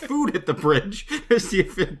throwing our food at the bridge to see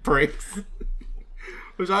if it breaks.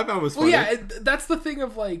 Which I found was funny. Well, yeah, that's the thing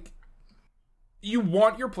of you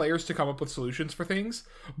want your players to come up with solutions for things,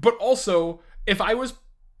 but also, if I was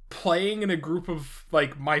playing in a group of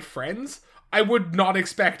my friends, I would not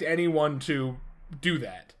expect anyone to do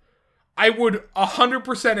that. I would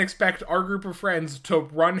 100% expect our group of friends to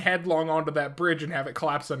run headlong onto that bridge and have it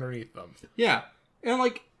collapse underneath them. Yeah.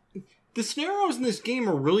 And the scenarios in this game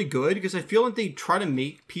are really good because I feel like they try to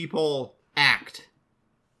make people act.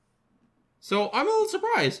 So I'm a little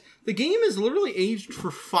surprised. The game is literally aged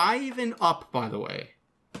for 5 and up, by the way.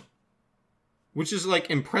 Which is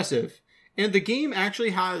impressive. And the game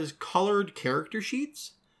actually has colored character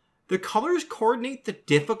sheets. The colors coordinate the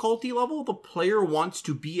difficulty level the player wants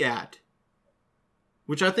to be at,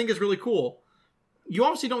 which I think is really cool. You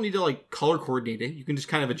obviously don't need to color coordinate it. You can just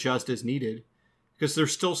kind of adjust as needed, because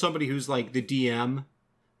there's still somebody who's the DM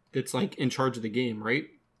that's in charge of the game, right?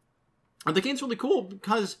 And the game's really cool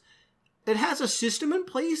because it has a system in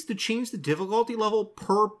place to change the difficulty level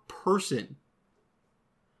per person.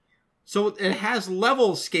 So it has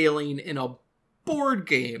level scaling in a board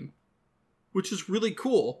game, which is really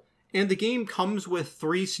cool. And the game comes with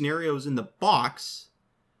 3 scenarios in the box,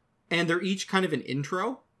 and they're each kind of an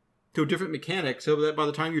intro to a different mechanic, so that by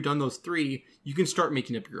the time you're done those 3, you can start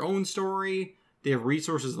making up your own story. They have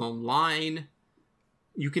resources online.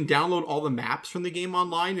 You can download all the maps from the game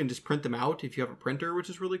online and just print them out if you have a printer, which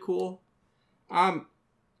is really cool.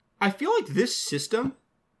 I feel like this system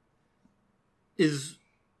is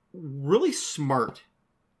really smart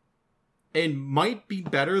and might be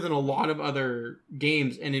better than a lot of other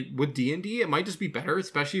games. And with D&D, it might just be better,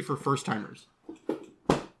 especially for first-timers.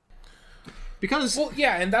 Because... Well,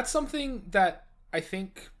 yeah, and that's something that I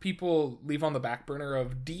think people leave on the back burner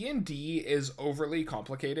of. D&D is overly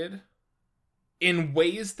complicated in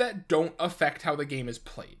ways that don't affect how the game is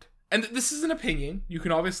played. And this is an opinion. You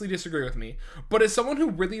can obviously disagree with me. But as someone who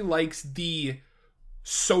really likes the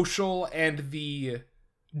social and the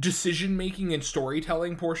decision-making and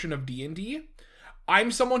storytelling portion of D&D,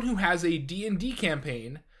 I'm someone who has a D&D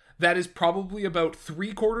campaign that is probably about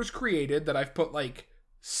 3/4 created, that I've put like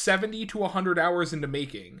 70 to 100 hours into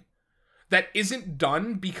making, that isn't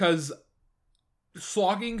done because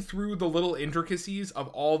slogging through the little intricacies of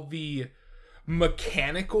all the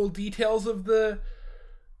mechanical details of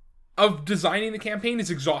designing the campaign is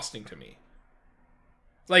exhausting to me.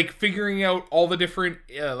 Like figuring out all the different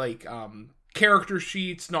character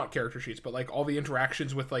sheets, not character sheets, but like all the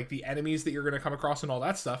interactions with like the enemies that you're going to come across and all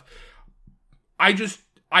that stuff.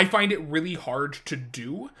 I find it really hard to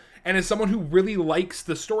do. And as someone who really likes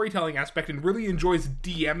the storytelling aspect and really enjoys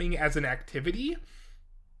DMing as an activity,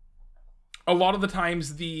 a lot of the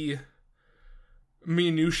times the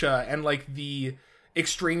minutia and like the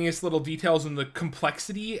extraneous little details and the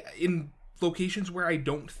complexity in locations where I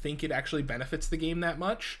don't think it actually benefits the game that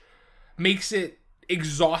much makes it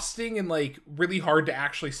exhausting and like really hard to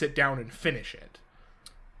actually sit down and finish it.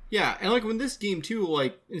 Yeah, and like when this game too,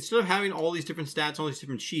 like instead of having all these different stats, all these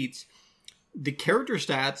different sheets, the character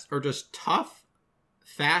stats are just tough,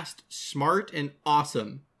 fast, smart, and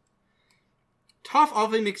awesome. Tough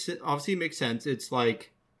obviously makes sense. It's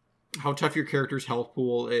like how tough your character's health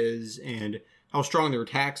pool is and how strong their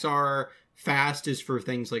attacks are. Fast is for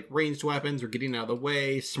things like ranged weapons or getting out of the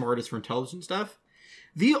way. Smart is for intelligent stuff.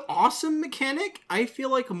 The awesome mechanic, I feel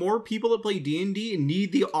like more people that play D&D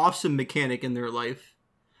need the awesome mechanic in their life.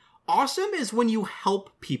 Awesome is when you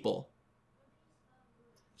help people.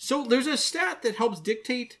 So there's a stat that helps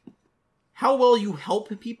dictate how well you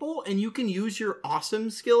help people, and you can use your awesome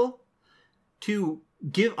skill to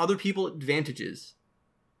give other people advantages.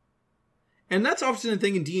 And that's often a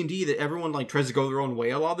thing in D&D that everyone like tries to go their own way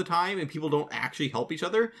a lot of the time, and people don't actually help each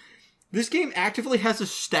other. This game actively has a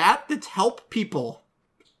stat that's help people,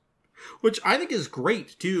 which I think is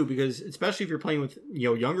great too, because especially if you're playing with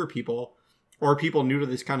younger people or people new to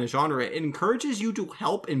this kind of genre, it encourages you to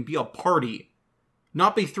help and be a party.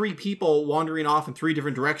 Not be 3 people wandering off in 3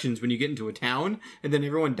 different directions when you get into a town, and then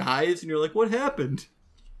everyone dies, and you're like, what happened?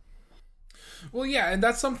 Well, yeah, and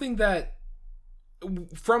that's something that,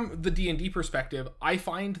 from the D&D perspective, I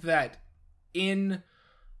find that in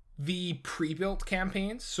the pre-built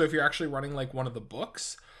campaigns, so if you're actually running like one of the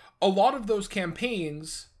books, a lot of those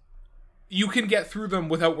campaigns, you can get through them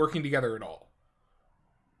without working together at all.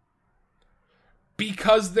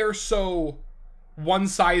 Because they're so one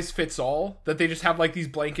size fits all, that they just have like these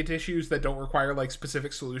blanket issues that don't require like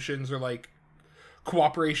specific solutions or like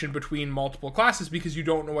cooperation between multiple classes, because you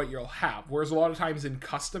don't know what you'll have. Whereas a lot of times in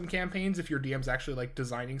custom campaigns, if your DM's actually like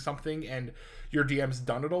designing something and your DM's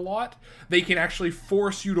done it a lot, they can actually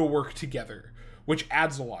force you to work together, which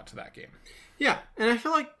adds a lot to that game. Yeah, and I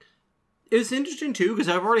feel like it's interesting too, because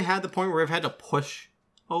I've already had the point where I've had to push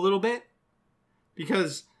a little bit,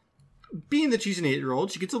 because being that she's an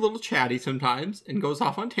 8-year-old, she gets a little chatty sometimes and goes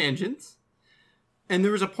off on tangents. And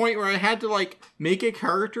there was a point where I had to like make a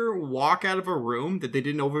character walk out of a room that they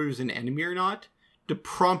didn't know if it was an enemy or not to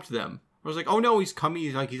prompt them. I was like, oh no, he's coming.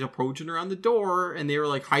 He's approaching around the door, and they were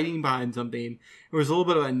like hiding behind something. It was a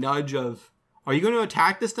little bit of a nudge of, are you going to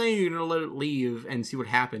attack this thing, or are you going to let it leave and see what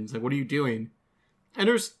happens? Like, what are you doing? And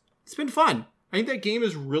it's been fun. I think that game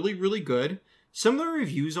is really, really good. Some of the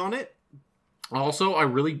reviews on it, also, I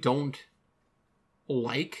really don't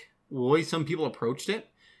like the way some people approached it,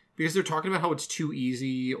 because they're talking about how it's too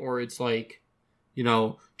easy, or it's like,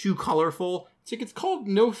 too colorful. It's like, it's called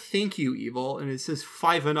No Thank You Evil, and it says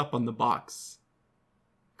 5 and up on the box.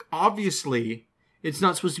 Obviously, it's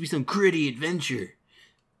not supposed to be some gritty adventure.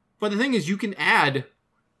 But the thing is, you can add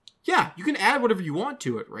whatever you want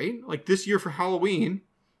to it, right? Like this year for Halloween,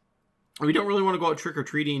 we don't really want to go out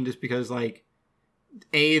trick-or-treating just because, like,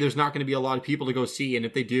 A, there's not going to be a lot of people to go see, and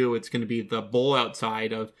if they do, it's going to be the bowl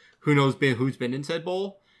outside of who knows who's been in said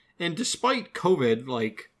bowl. And despite COVID,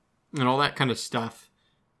 like, and all that kind of stuff,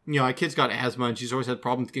 you know, my kid's got asthma, and she's always had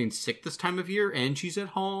problems getting sick this time of year, and she's at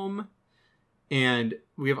home. And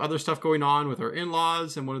we have other stuff going on with our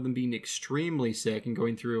in-laws, and one of them being extremely sick and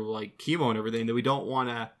going through, like, chemo and everything, that we don't want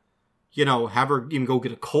to, you know, have her even go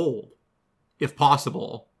get a cold, if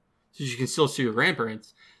possible, so she can still see her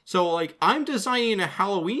grandparents. So, like, I'm designing a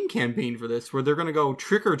Halloween campaign for this, where they're going to go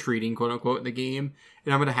trick-or-treating, quote-unquote, in the game,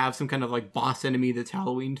 and I'm going to have some kind of, like, boss enemy that's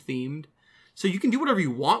Halloween-themed. So you can do whatever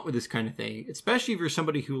you want with this kind of thing, especially if you're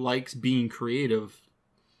somebody who likes being creative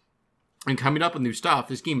and coming up with new stuff.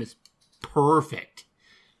 This game is perfect.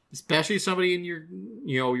 Especially if somebody in your,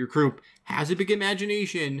 you know, your group has a big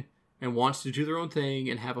imagination and wants to do their own thing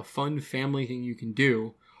and have a fun family thing you can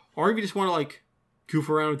do. Or if you just want to, like, goof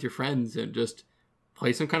around with your friends and just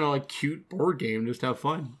play some kind of, like, cute board game and just have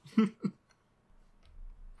fun.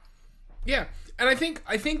 Yeah, and I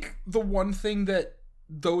think the one thing that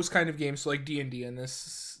those kind of games, so like D&D and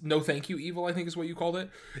this No Thank You Evil, I think is what you called it,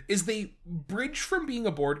 is they bridge from being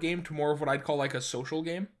a board game to more of what I'd call like a social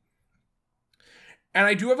game. And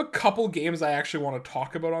I do have a couple games I actually want to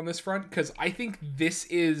talk about on this front, because I think this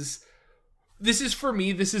is for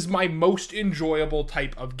me, this is my most enjoyable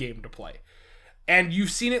type of game to play. And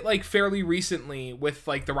you've seen it like fairly recently with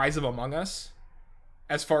like the rise of Among Us,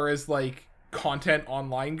 as far as like content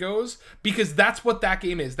online goes, because that's what that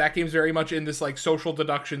game is. That game's very much in this like social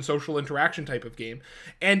deduction, social interaction type of game,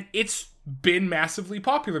 and it's been massively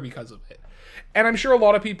popular because of it. And I'm sure a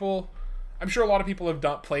lot of people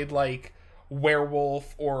have played like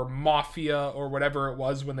Werewolf or Mafia or whatever it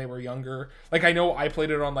was when they were younger. Like, I know I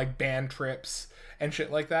played it on like band trips and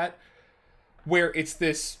shit like that, where it's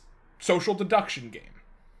this social deduction game.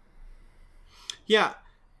 Yeah.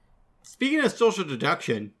 Speaking of social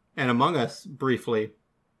deduction and Among Us briefly,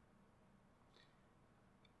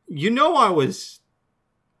 you know, I was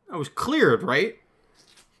cleared, right?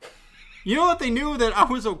 You know that they knew that I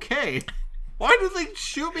was okay. Why did they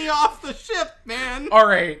shoot me off the ship, man? All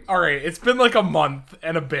right. It's been like a month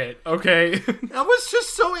and a bit, okay? That was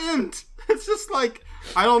just so int. It's just like,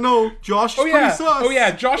 I don't know, Josh is pretty sus. Oh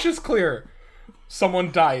yeah, Josh is clear.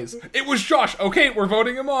 Someone dies. It was Josh. Okay, we're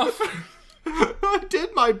voting him off. I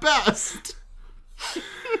did my best.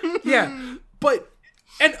 Yeah, but,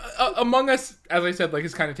 and Among Us, as I said, like,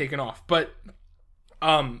 is kind of taken off. But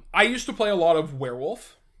I used to play a lot of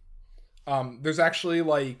Werewolf. There's actually,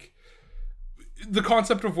 like, the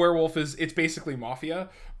concept of Werewolf is, it's basically Mafia,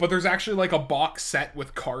 but there's actually, like, a box set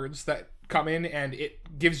with cards that come in, and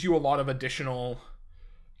it gives you a lot of additional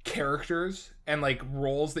characters and, like,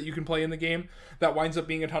 roles that you can play in the game that winds up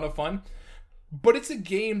being a ton of fun. But it's a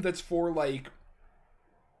game that's for, like,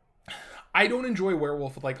 I don't enjoy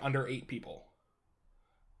Werewolf with, like, under 8 people.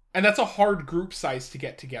 And that's a hard group size to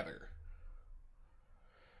get together.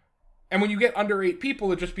 And when you get under 8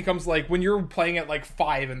 people, it just becomes, like, when you're playing at, like,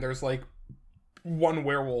 5 and there's, like, one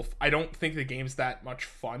werewolf, I don't think the game's that much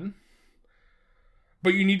fun.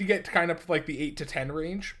 But you need to get to kind of, like, the 8 to 10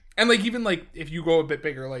 range. And, like, even, like, if you go a bit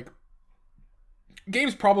bigger, like,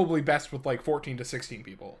 game's probably best with, like, 14 to 16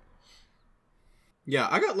 people. Yeah,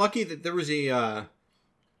 I got lucky that there was a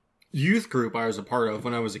youth group I was a part of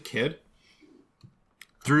when I was a kid,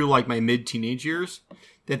 through like my mid-teenage years,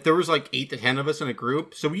 that there was like 8 to 10 of us in a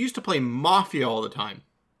group. So we used to play Mafia all the time,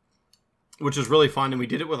 which was really fun. And we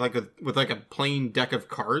did it with like a plain deck of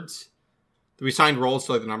cards. We signed roles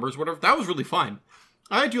to like the numbers, whatever. That was really fun.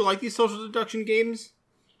 I do like these social deduction games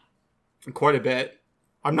quite a bit.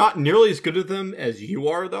 I'm not nearly as good at them as you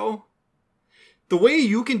are, though. The way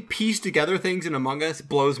you can piece together things in Among Us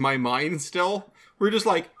blows my mind still. We're just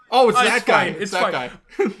like, oh, it's that guy. It's that guy.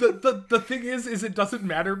 The thing is it doesn't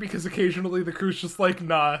matter, because occasionally the crew's just like,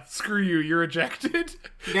 nah, screw you, you're ejected.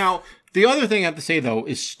 Now, the other thing I have to say, though,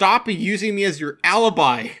 is stop using me as your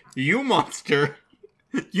alibi, you monster.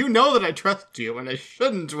 You know that I trust you, and I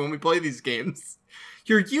shouldn't when we play these games.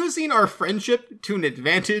 You're using our friendship to an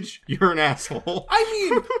advantage. You're an asshole.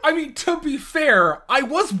 I mean, to be fair, I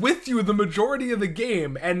was with you the majority of the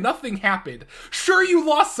game, and nothing happened. Sure, you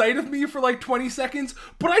lost sight of me for like 20 seconds,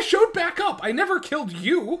 but I showed back up. I never killed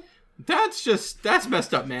you. That's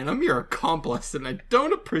messed up, man. I'm your accomplice, and I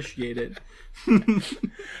don't appreciate it.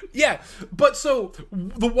 Yeah, but so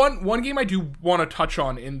the one game I do want to touch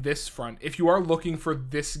on in this front, if you are looking for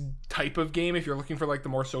this type of game, if you're looking for like the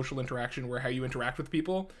more social interaction where how you interact with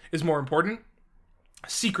people is more important,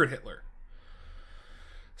 Secret Hitler.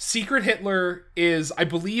 Secret Hitler is, I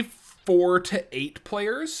believe, 4 to 8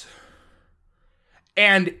 players.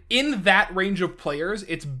 And in that range of players,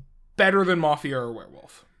 it's better than Mafia or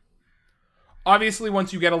Werewolf. Obviously,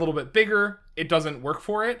 once you get a little bit bigger, it doesn't work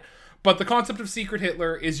for it. But the concept of Secret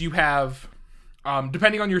Hitler is you have,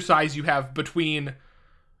 depending on your size, you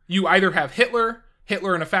either have Hitler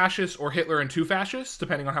and a fascist, or Hitler and 2 fascists,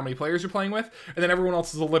 depending on how many players you're playing with, and then everyone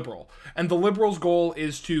else is a liberal. And the liberal's goal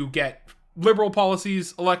is to get liberal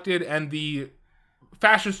policies elected, and the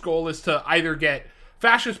fascist goal is to either get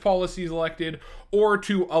fascist policies elected or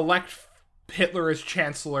to elect Hitler as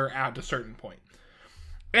chancellor at a certain point.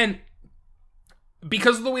 And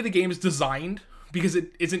because of the way the game is designed, because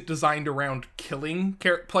it isn't designed around killing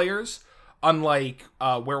players, unlike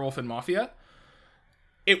Werewolf and Mafia,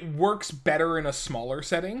 it works better in a smaller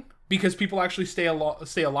setting because people actually stay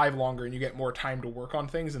alive longer and you get more time to work on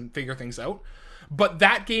things and figure things out. But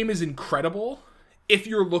that game is incredible if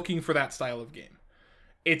you're looking for that style of game.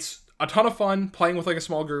 It's a ton of fun playing with like a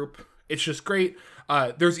small group. It's just great.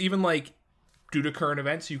 There's even like, due to current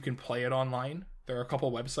events, you can play it online. There are a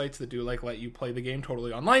couple websites that do like let you play the game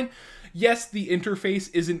totally online. Yes, the interface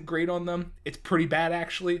isn't great on them. It's pretty bad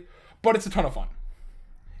actually, but it's a ton of fun.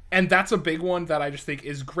 And that's a big one that I just think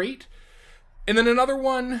is great. And then another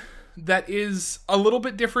one that is a little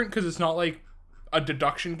bit different because it's not like a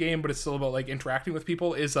deduction game, but it's still about like interacting with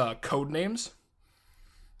people is Codenames.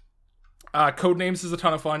 Codenames is a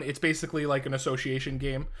ton of fun. It's basically like an association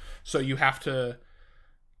game. So you have to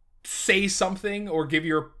say something or give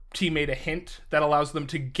your teammate a hint that allows them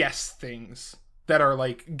to guess things that are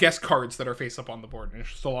like guess cards that are face up on the board. And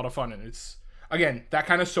it's just a lot of fun. And it's, again, that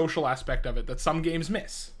kind of social aspect of it that some games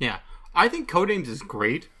miss. Yeah. I think Codenames is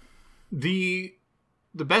great. The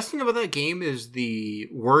best thing about that game is the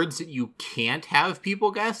words that you can't have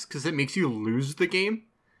people guess because it makes you lose the game.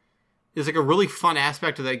 It's like a really fun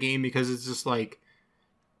aspect of that game because it's just like,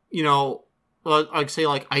 you know, like say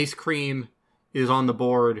like ice cream is on the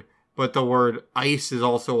board, but the word ice is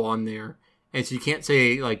also on there. And so you can't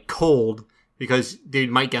say like cold because they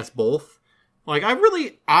might guess both. Like I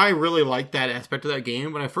really like that aspect of that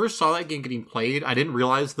game. When I first saw that game getting played, I didn't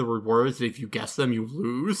realize there were words that if you guess them, you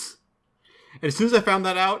lose. And as soon as I found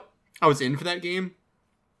that out, I was in for that game.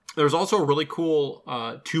 There's also a really cool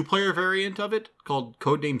 2-player variant of it called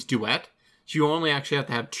Codenames Duet. So you only actually have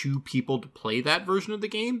to have 2 people to play that version of the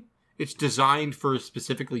game. It's designed for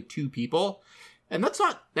specifically 2 people. And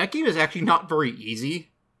that game is actually not very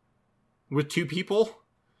easy with 2 people.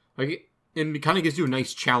 Like, and it kind of gives you a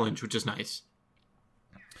nice challenge, which is nice.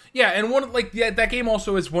 Yeah, and that game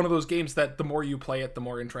also is one of those games that the more you play it, the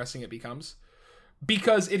more interesting it becomes.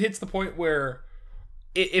 Because it hits the point where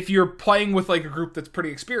if you're playing with like a group that's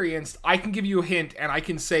pretty experienced, I can give you a hint and I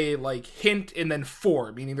can say like hint and then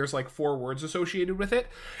 4, meaning there's like 4 words associated with it.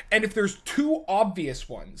 And if there's 2 obvious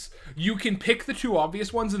ones, you can pick the 2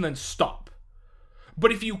 obvious ones and then stop.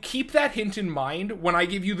 But if you keep that hint in mind, when I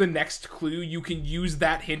give you the next clue, you can use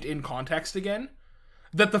that hint in context again.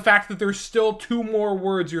 That the fact that there's still 2 more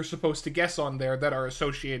words you're supposed to guess on there that are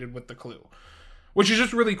associated with the clue. Which is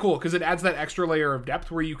just really cool, because it adds that extra layer of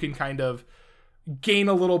depth where you can kind of gain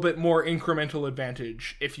a little bit more incremental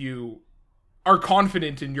advantage if you are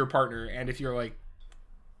confident in your partner and if you're like,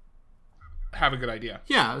 have a good idea.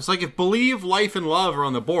 Yeah, it's like if believe, life, and love are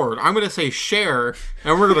on the board, I'm going to say share,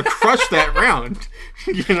 and we're going to crush that round.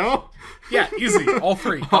 You know? Yeah, easy. All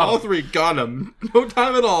 3. All 3 got them. No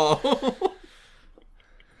time at all.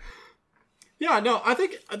 Yeah, no, I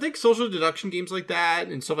think social deduction games like that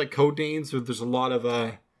and stuff like Codenames, where there's a lot of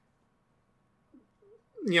a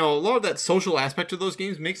lot of that social aspect of those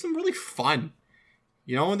games makes them really fun.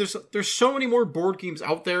 You know, and there's so many more board games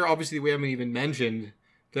out there, obviously we haven't even mentioned,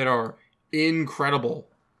 that are incredible.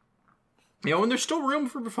 You know, and there's still room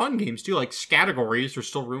for fun games too, like Scattergories. There's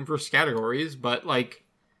still room for Scattergories, but like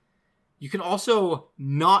you can also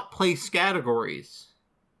not play Scattergories.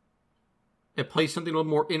 It plays something a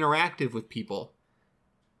little more interactive with people.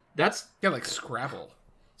 That's like Scrabble.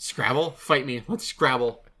 Scrabble? Fight me. Let's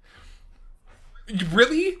Scrabble. You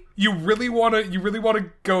really want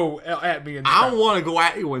to go at me in Scrabble? I don't want to go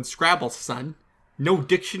at you in Scrabble, son. No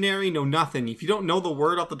dictionary, no nothing. If you don't know the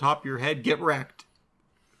word off the top of your head, get wrecked.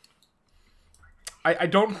 I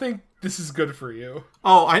don't think this is good for you.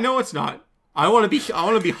 Oh, I know it's not. I want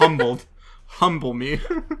to be humbled. Humble me.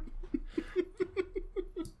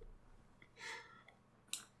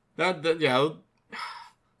 Yeah. Now,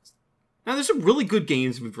 there's some really good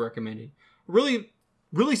games we've recommended. Really,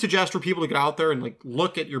 really suggest for people to get out there and like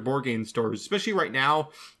look at your board game stores, especially right now.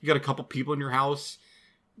 You got a couple people in your house.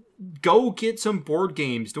 Go get some board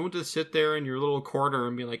games. Don't just sit there in your little corner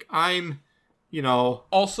and be like,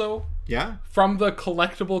 Also, yeah. From the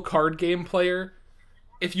collectible card game player,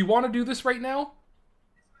 if you want to do this right now,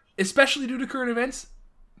 especially due to current events,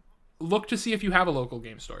 look to see if you have a local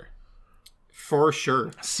game store. For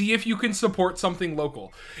sure. See if you can support something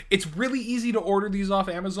local. It's really easy to order these off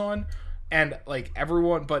Amazon, and like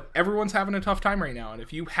everyone's having a tough time right now. And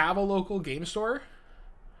if you have a local game store,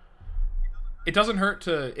 it doesn't hurt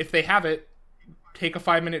to, if they have it, take a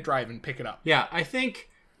 5-minute drive and pick it up. Yeah, I think,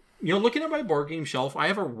 looking at my board game shelf, I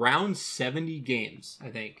have around 70 games, I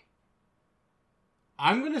think.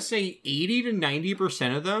 I'm going to say 80 to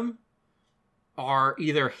 90% of them are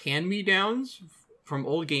either hand-me-downs from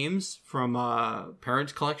old games from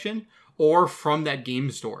parents' collection or from that game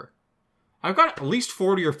store. I've got at least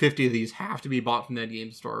 40 or 50 of these have to be bought from that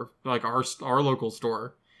game store, like our local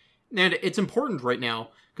store. And it's important right now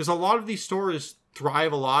because a lot of these stores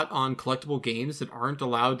thrive a lot on collectible games that aren't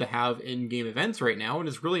allowed to have in-game events right now, and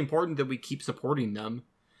it's really important that we keep supporting them.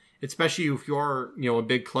 Especially if you're, a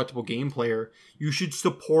big collectible game player, you should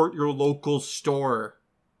support your local store.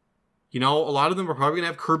 A lot of them are probably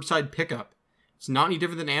going to have curbside pickup. It's not any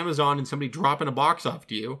different than Amazon and somebody dropping a box off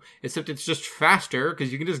to you, except it's just faster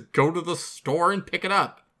because you can just go to the store and pick it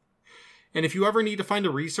up. And if you ever need to find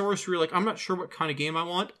a resource where you're like, I'm not sure what kind of game I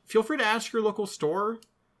want, feel free to ask your local store.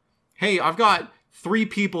 Hey, I've got 3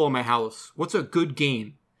 people in my house. What's a good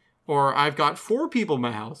game? Or I've got 4 people in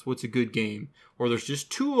my house. What's a good game? Or there's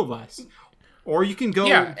just 2 of us. Or you can go...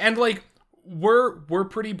 Yeah, and like, we're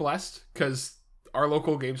pretty blessed because our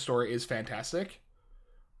local game store is fantastic.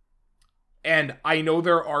 And I know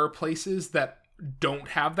there are places that don't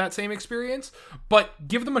have that same experience, but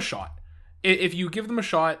give them a shot. If you give them a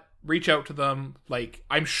shot, reach out to them. Like,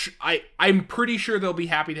 I'm pretty sure they'll be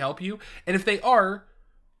happy to help you. And if they are,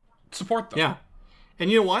 support them. Yeah. And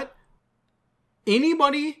you know what?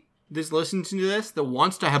 Anybody that's listening to this that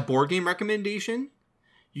wants to have board game recommendation,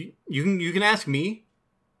 you can ask me.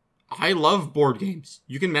 I love board games.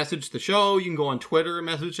 You can message the show. You can go on Twitter and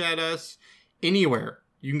message at us. Anywhere.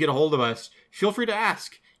 You can get a hold of us. Feel free to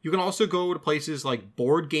ask. You can also go to places like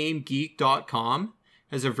BoardGameGeek.com.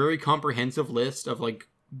 Has a very comprehensive list of like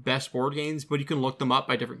best board games, but you can look them up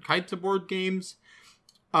by different types of board games.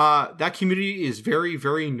 That community is very,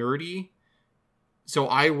 very nerdy. So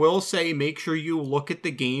I will say make sure you look at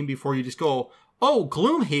the game before you just go, oh,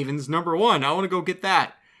 Gloomhaven's number 1. I want to go get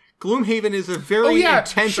that. Gloomhaven is a very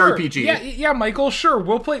intense sure. RPG. Yeah, Michael, sure.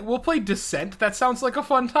 We'll play Descent. That sounds like a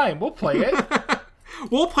fun time. We'll play it.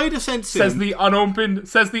 We'll play Descent soon. Says the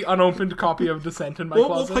unopened copy of Descent in my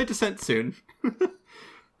closet. We'll play Descent soon. But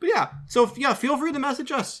yeah, so feel free to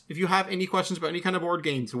message us if you have any questions about any kind of board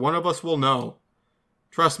games. One of us will know.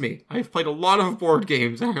 Trust me, I've played a lot of board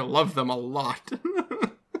games and I love them a lot.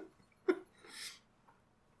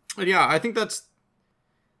 But yeah, I think that's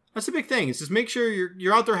a big thing. It's just make sure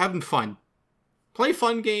you're out there having fun. Play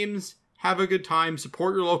fun games, have a good time,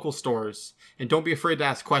 support your local stores, and don't be afraid to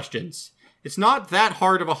ask questions. It's not that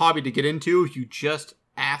hard of a hobby to get into if you just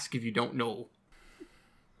ask if you don't know.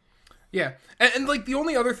 Yeah, and like the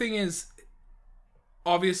only other thing is,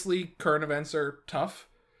 obviously current events are tough.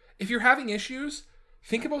 If you're having issues,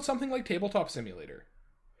 think about something like Tabletop Simulator.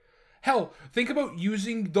 Hell, think about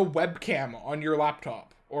using the webcam on your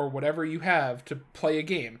laptop or whatever you have to play a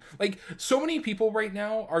game. Like, so many people right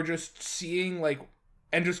now are just seeing like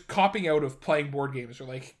and just copying out of playing board games or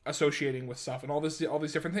like associating with stuff and all these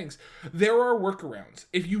different ththings. There are workarounds.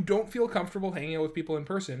 If you don't feel comfortable hanging out with people in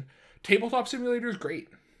person, Tabletop Simulator is great.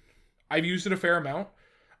 I've used it a fair amount.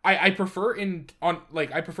 I prefer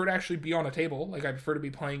to actually be on a table. Like, I prefer to be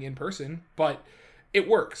playing in person, but it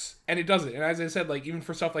works and it does it. And as I said, like, even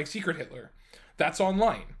for stuff like Secret Hitler, that's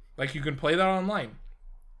online. Like, you can play that online.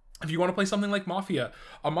 If you want to play something like Mafia,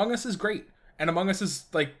 Among Us is great. And Among Us is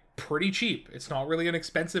like pretty cheap. It's not really an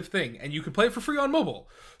expensive thing. And you can play it for free on mobile.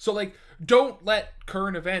 So like, don't let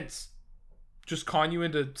current events just con you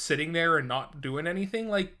into sitting there and not doing anything.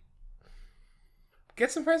 Like,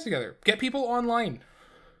 get some friends together. Get people online.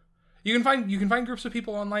 You can find groups of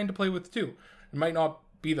people online to play with too. It might not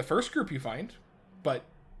be the first group you find, but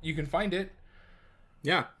you can find it.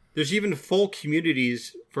 Yeah. There's even full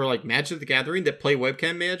communities for like Magic the Gathering that play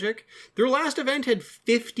webcam Magic. Their last event had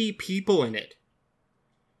 50 people in it.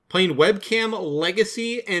 Playing webcam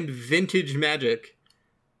Legacy and Vintage Magic.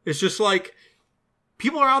 It's just like,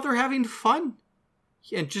 people are out there having fun.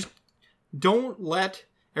 And just don't let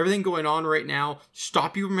everything going on right now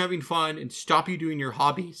stop you from having fun and stop you doing your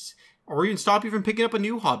hobbies. Or even stop you from picking up a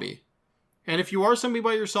new hobby. And if you are somebody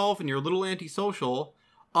by yourself and you're a little antisocial,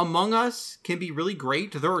 Among Us can be really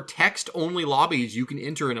great. There are text-only lobbies you can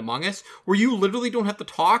enter in Among Us where you literally don't have to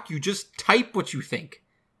talk. You just type what you think.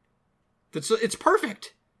 It's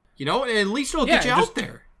perfect. You know, and at least it'll get you out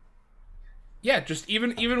there. Yeah, just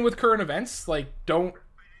even with current events, like, don't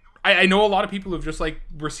I know a lot of people who've just like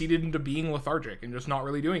receded into being lethargic and just not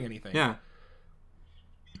really doing anything. Yeah.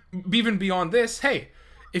 Even beyond this, hey,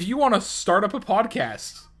 if you want to start up a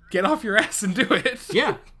podcast, get off your ass and do it.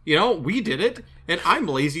 Yeah. You know, we did it, and I'm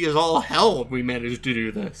lazy as all hell we managed to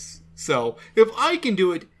do this. So, if I can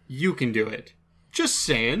do it, you can do it. Just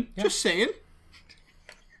saying. Yeah. Just saying.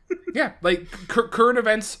 Yeah, like, current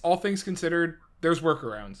events, all things considered, there's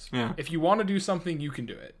workarounds. Yeah. If you want to do something, you can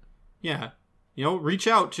do it. Yeah. You know, reach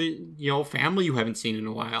out to, you know, family you haven't seen in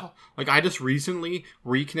a while. Like, I just recently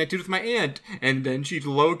reconnected with my aunt, and then she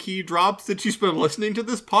low-key drops that she's been listening to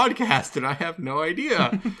this podcast, and I have no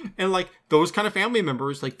idea. And, like, those kind of family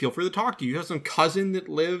members, like, feel free to talk to you. You have some cousin that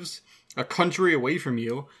lives a country away from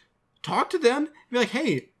you. Talk to them. Be like,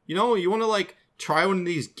 hey, you know, you want to, like, try one of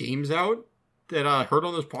these games out that I heard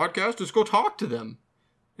on this podcast? Just go talk to them.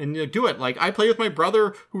 And, you know, do it. Like, I play with my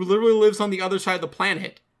brother who literally lives on the other side of the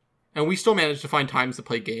planet. And we still manage to find times to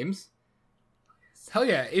play games. Hell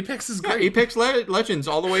yeah, Apex is great. Yeah, Apex Legends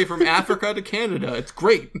all the way from Africa to Canada. It's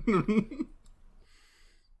great.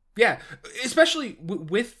 Yeah, especially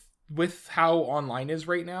with how online is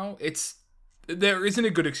right now. There isn't a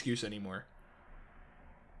good excuse anymore.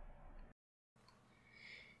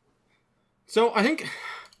 So I think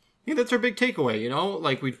that's our big takeaway, you know?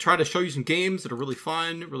 Like, we try to show you some games that are really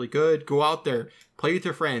fun, really good. Go out there, play with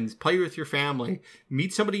your friends, play with your family,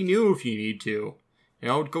 meet somebody new if you need to. You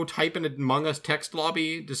know, go type in Among Us text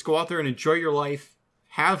lobby. Just go out there and enjoy your life.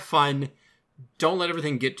 Have fun. Don't let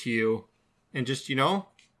everything get to you. And just, you know,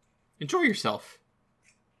 enjoy yourself.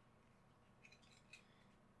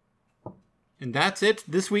 And that's it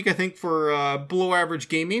this week, I think, for Below Average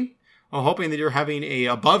Gaming. I'm hoping that you're having a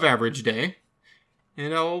above average day.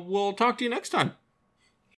 And we'll talk to you next time.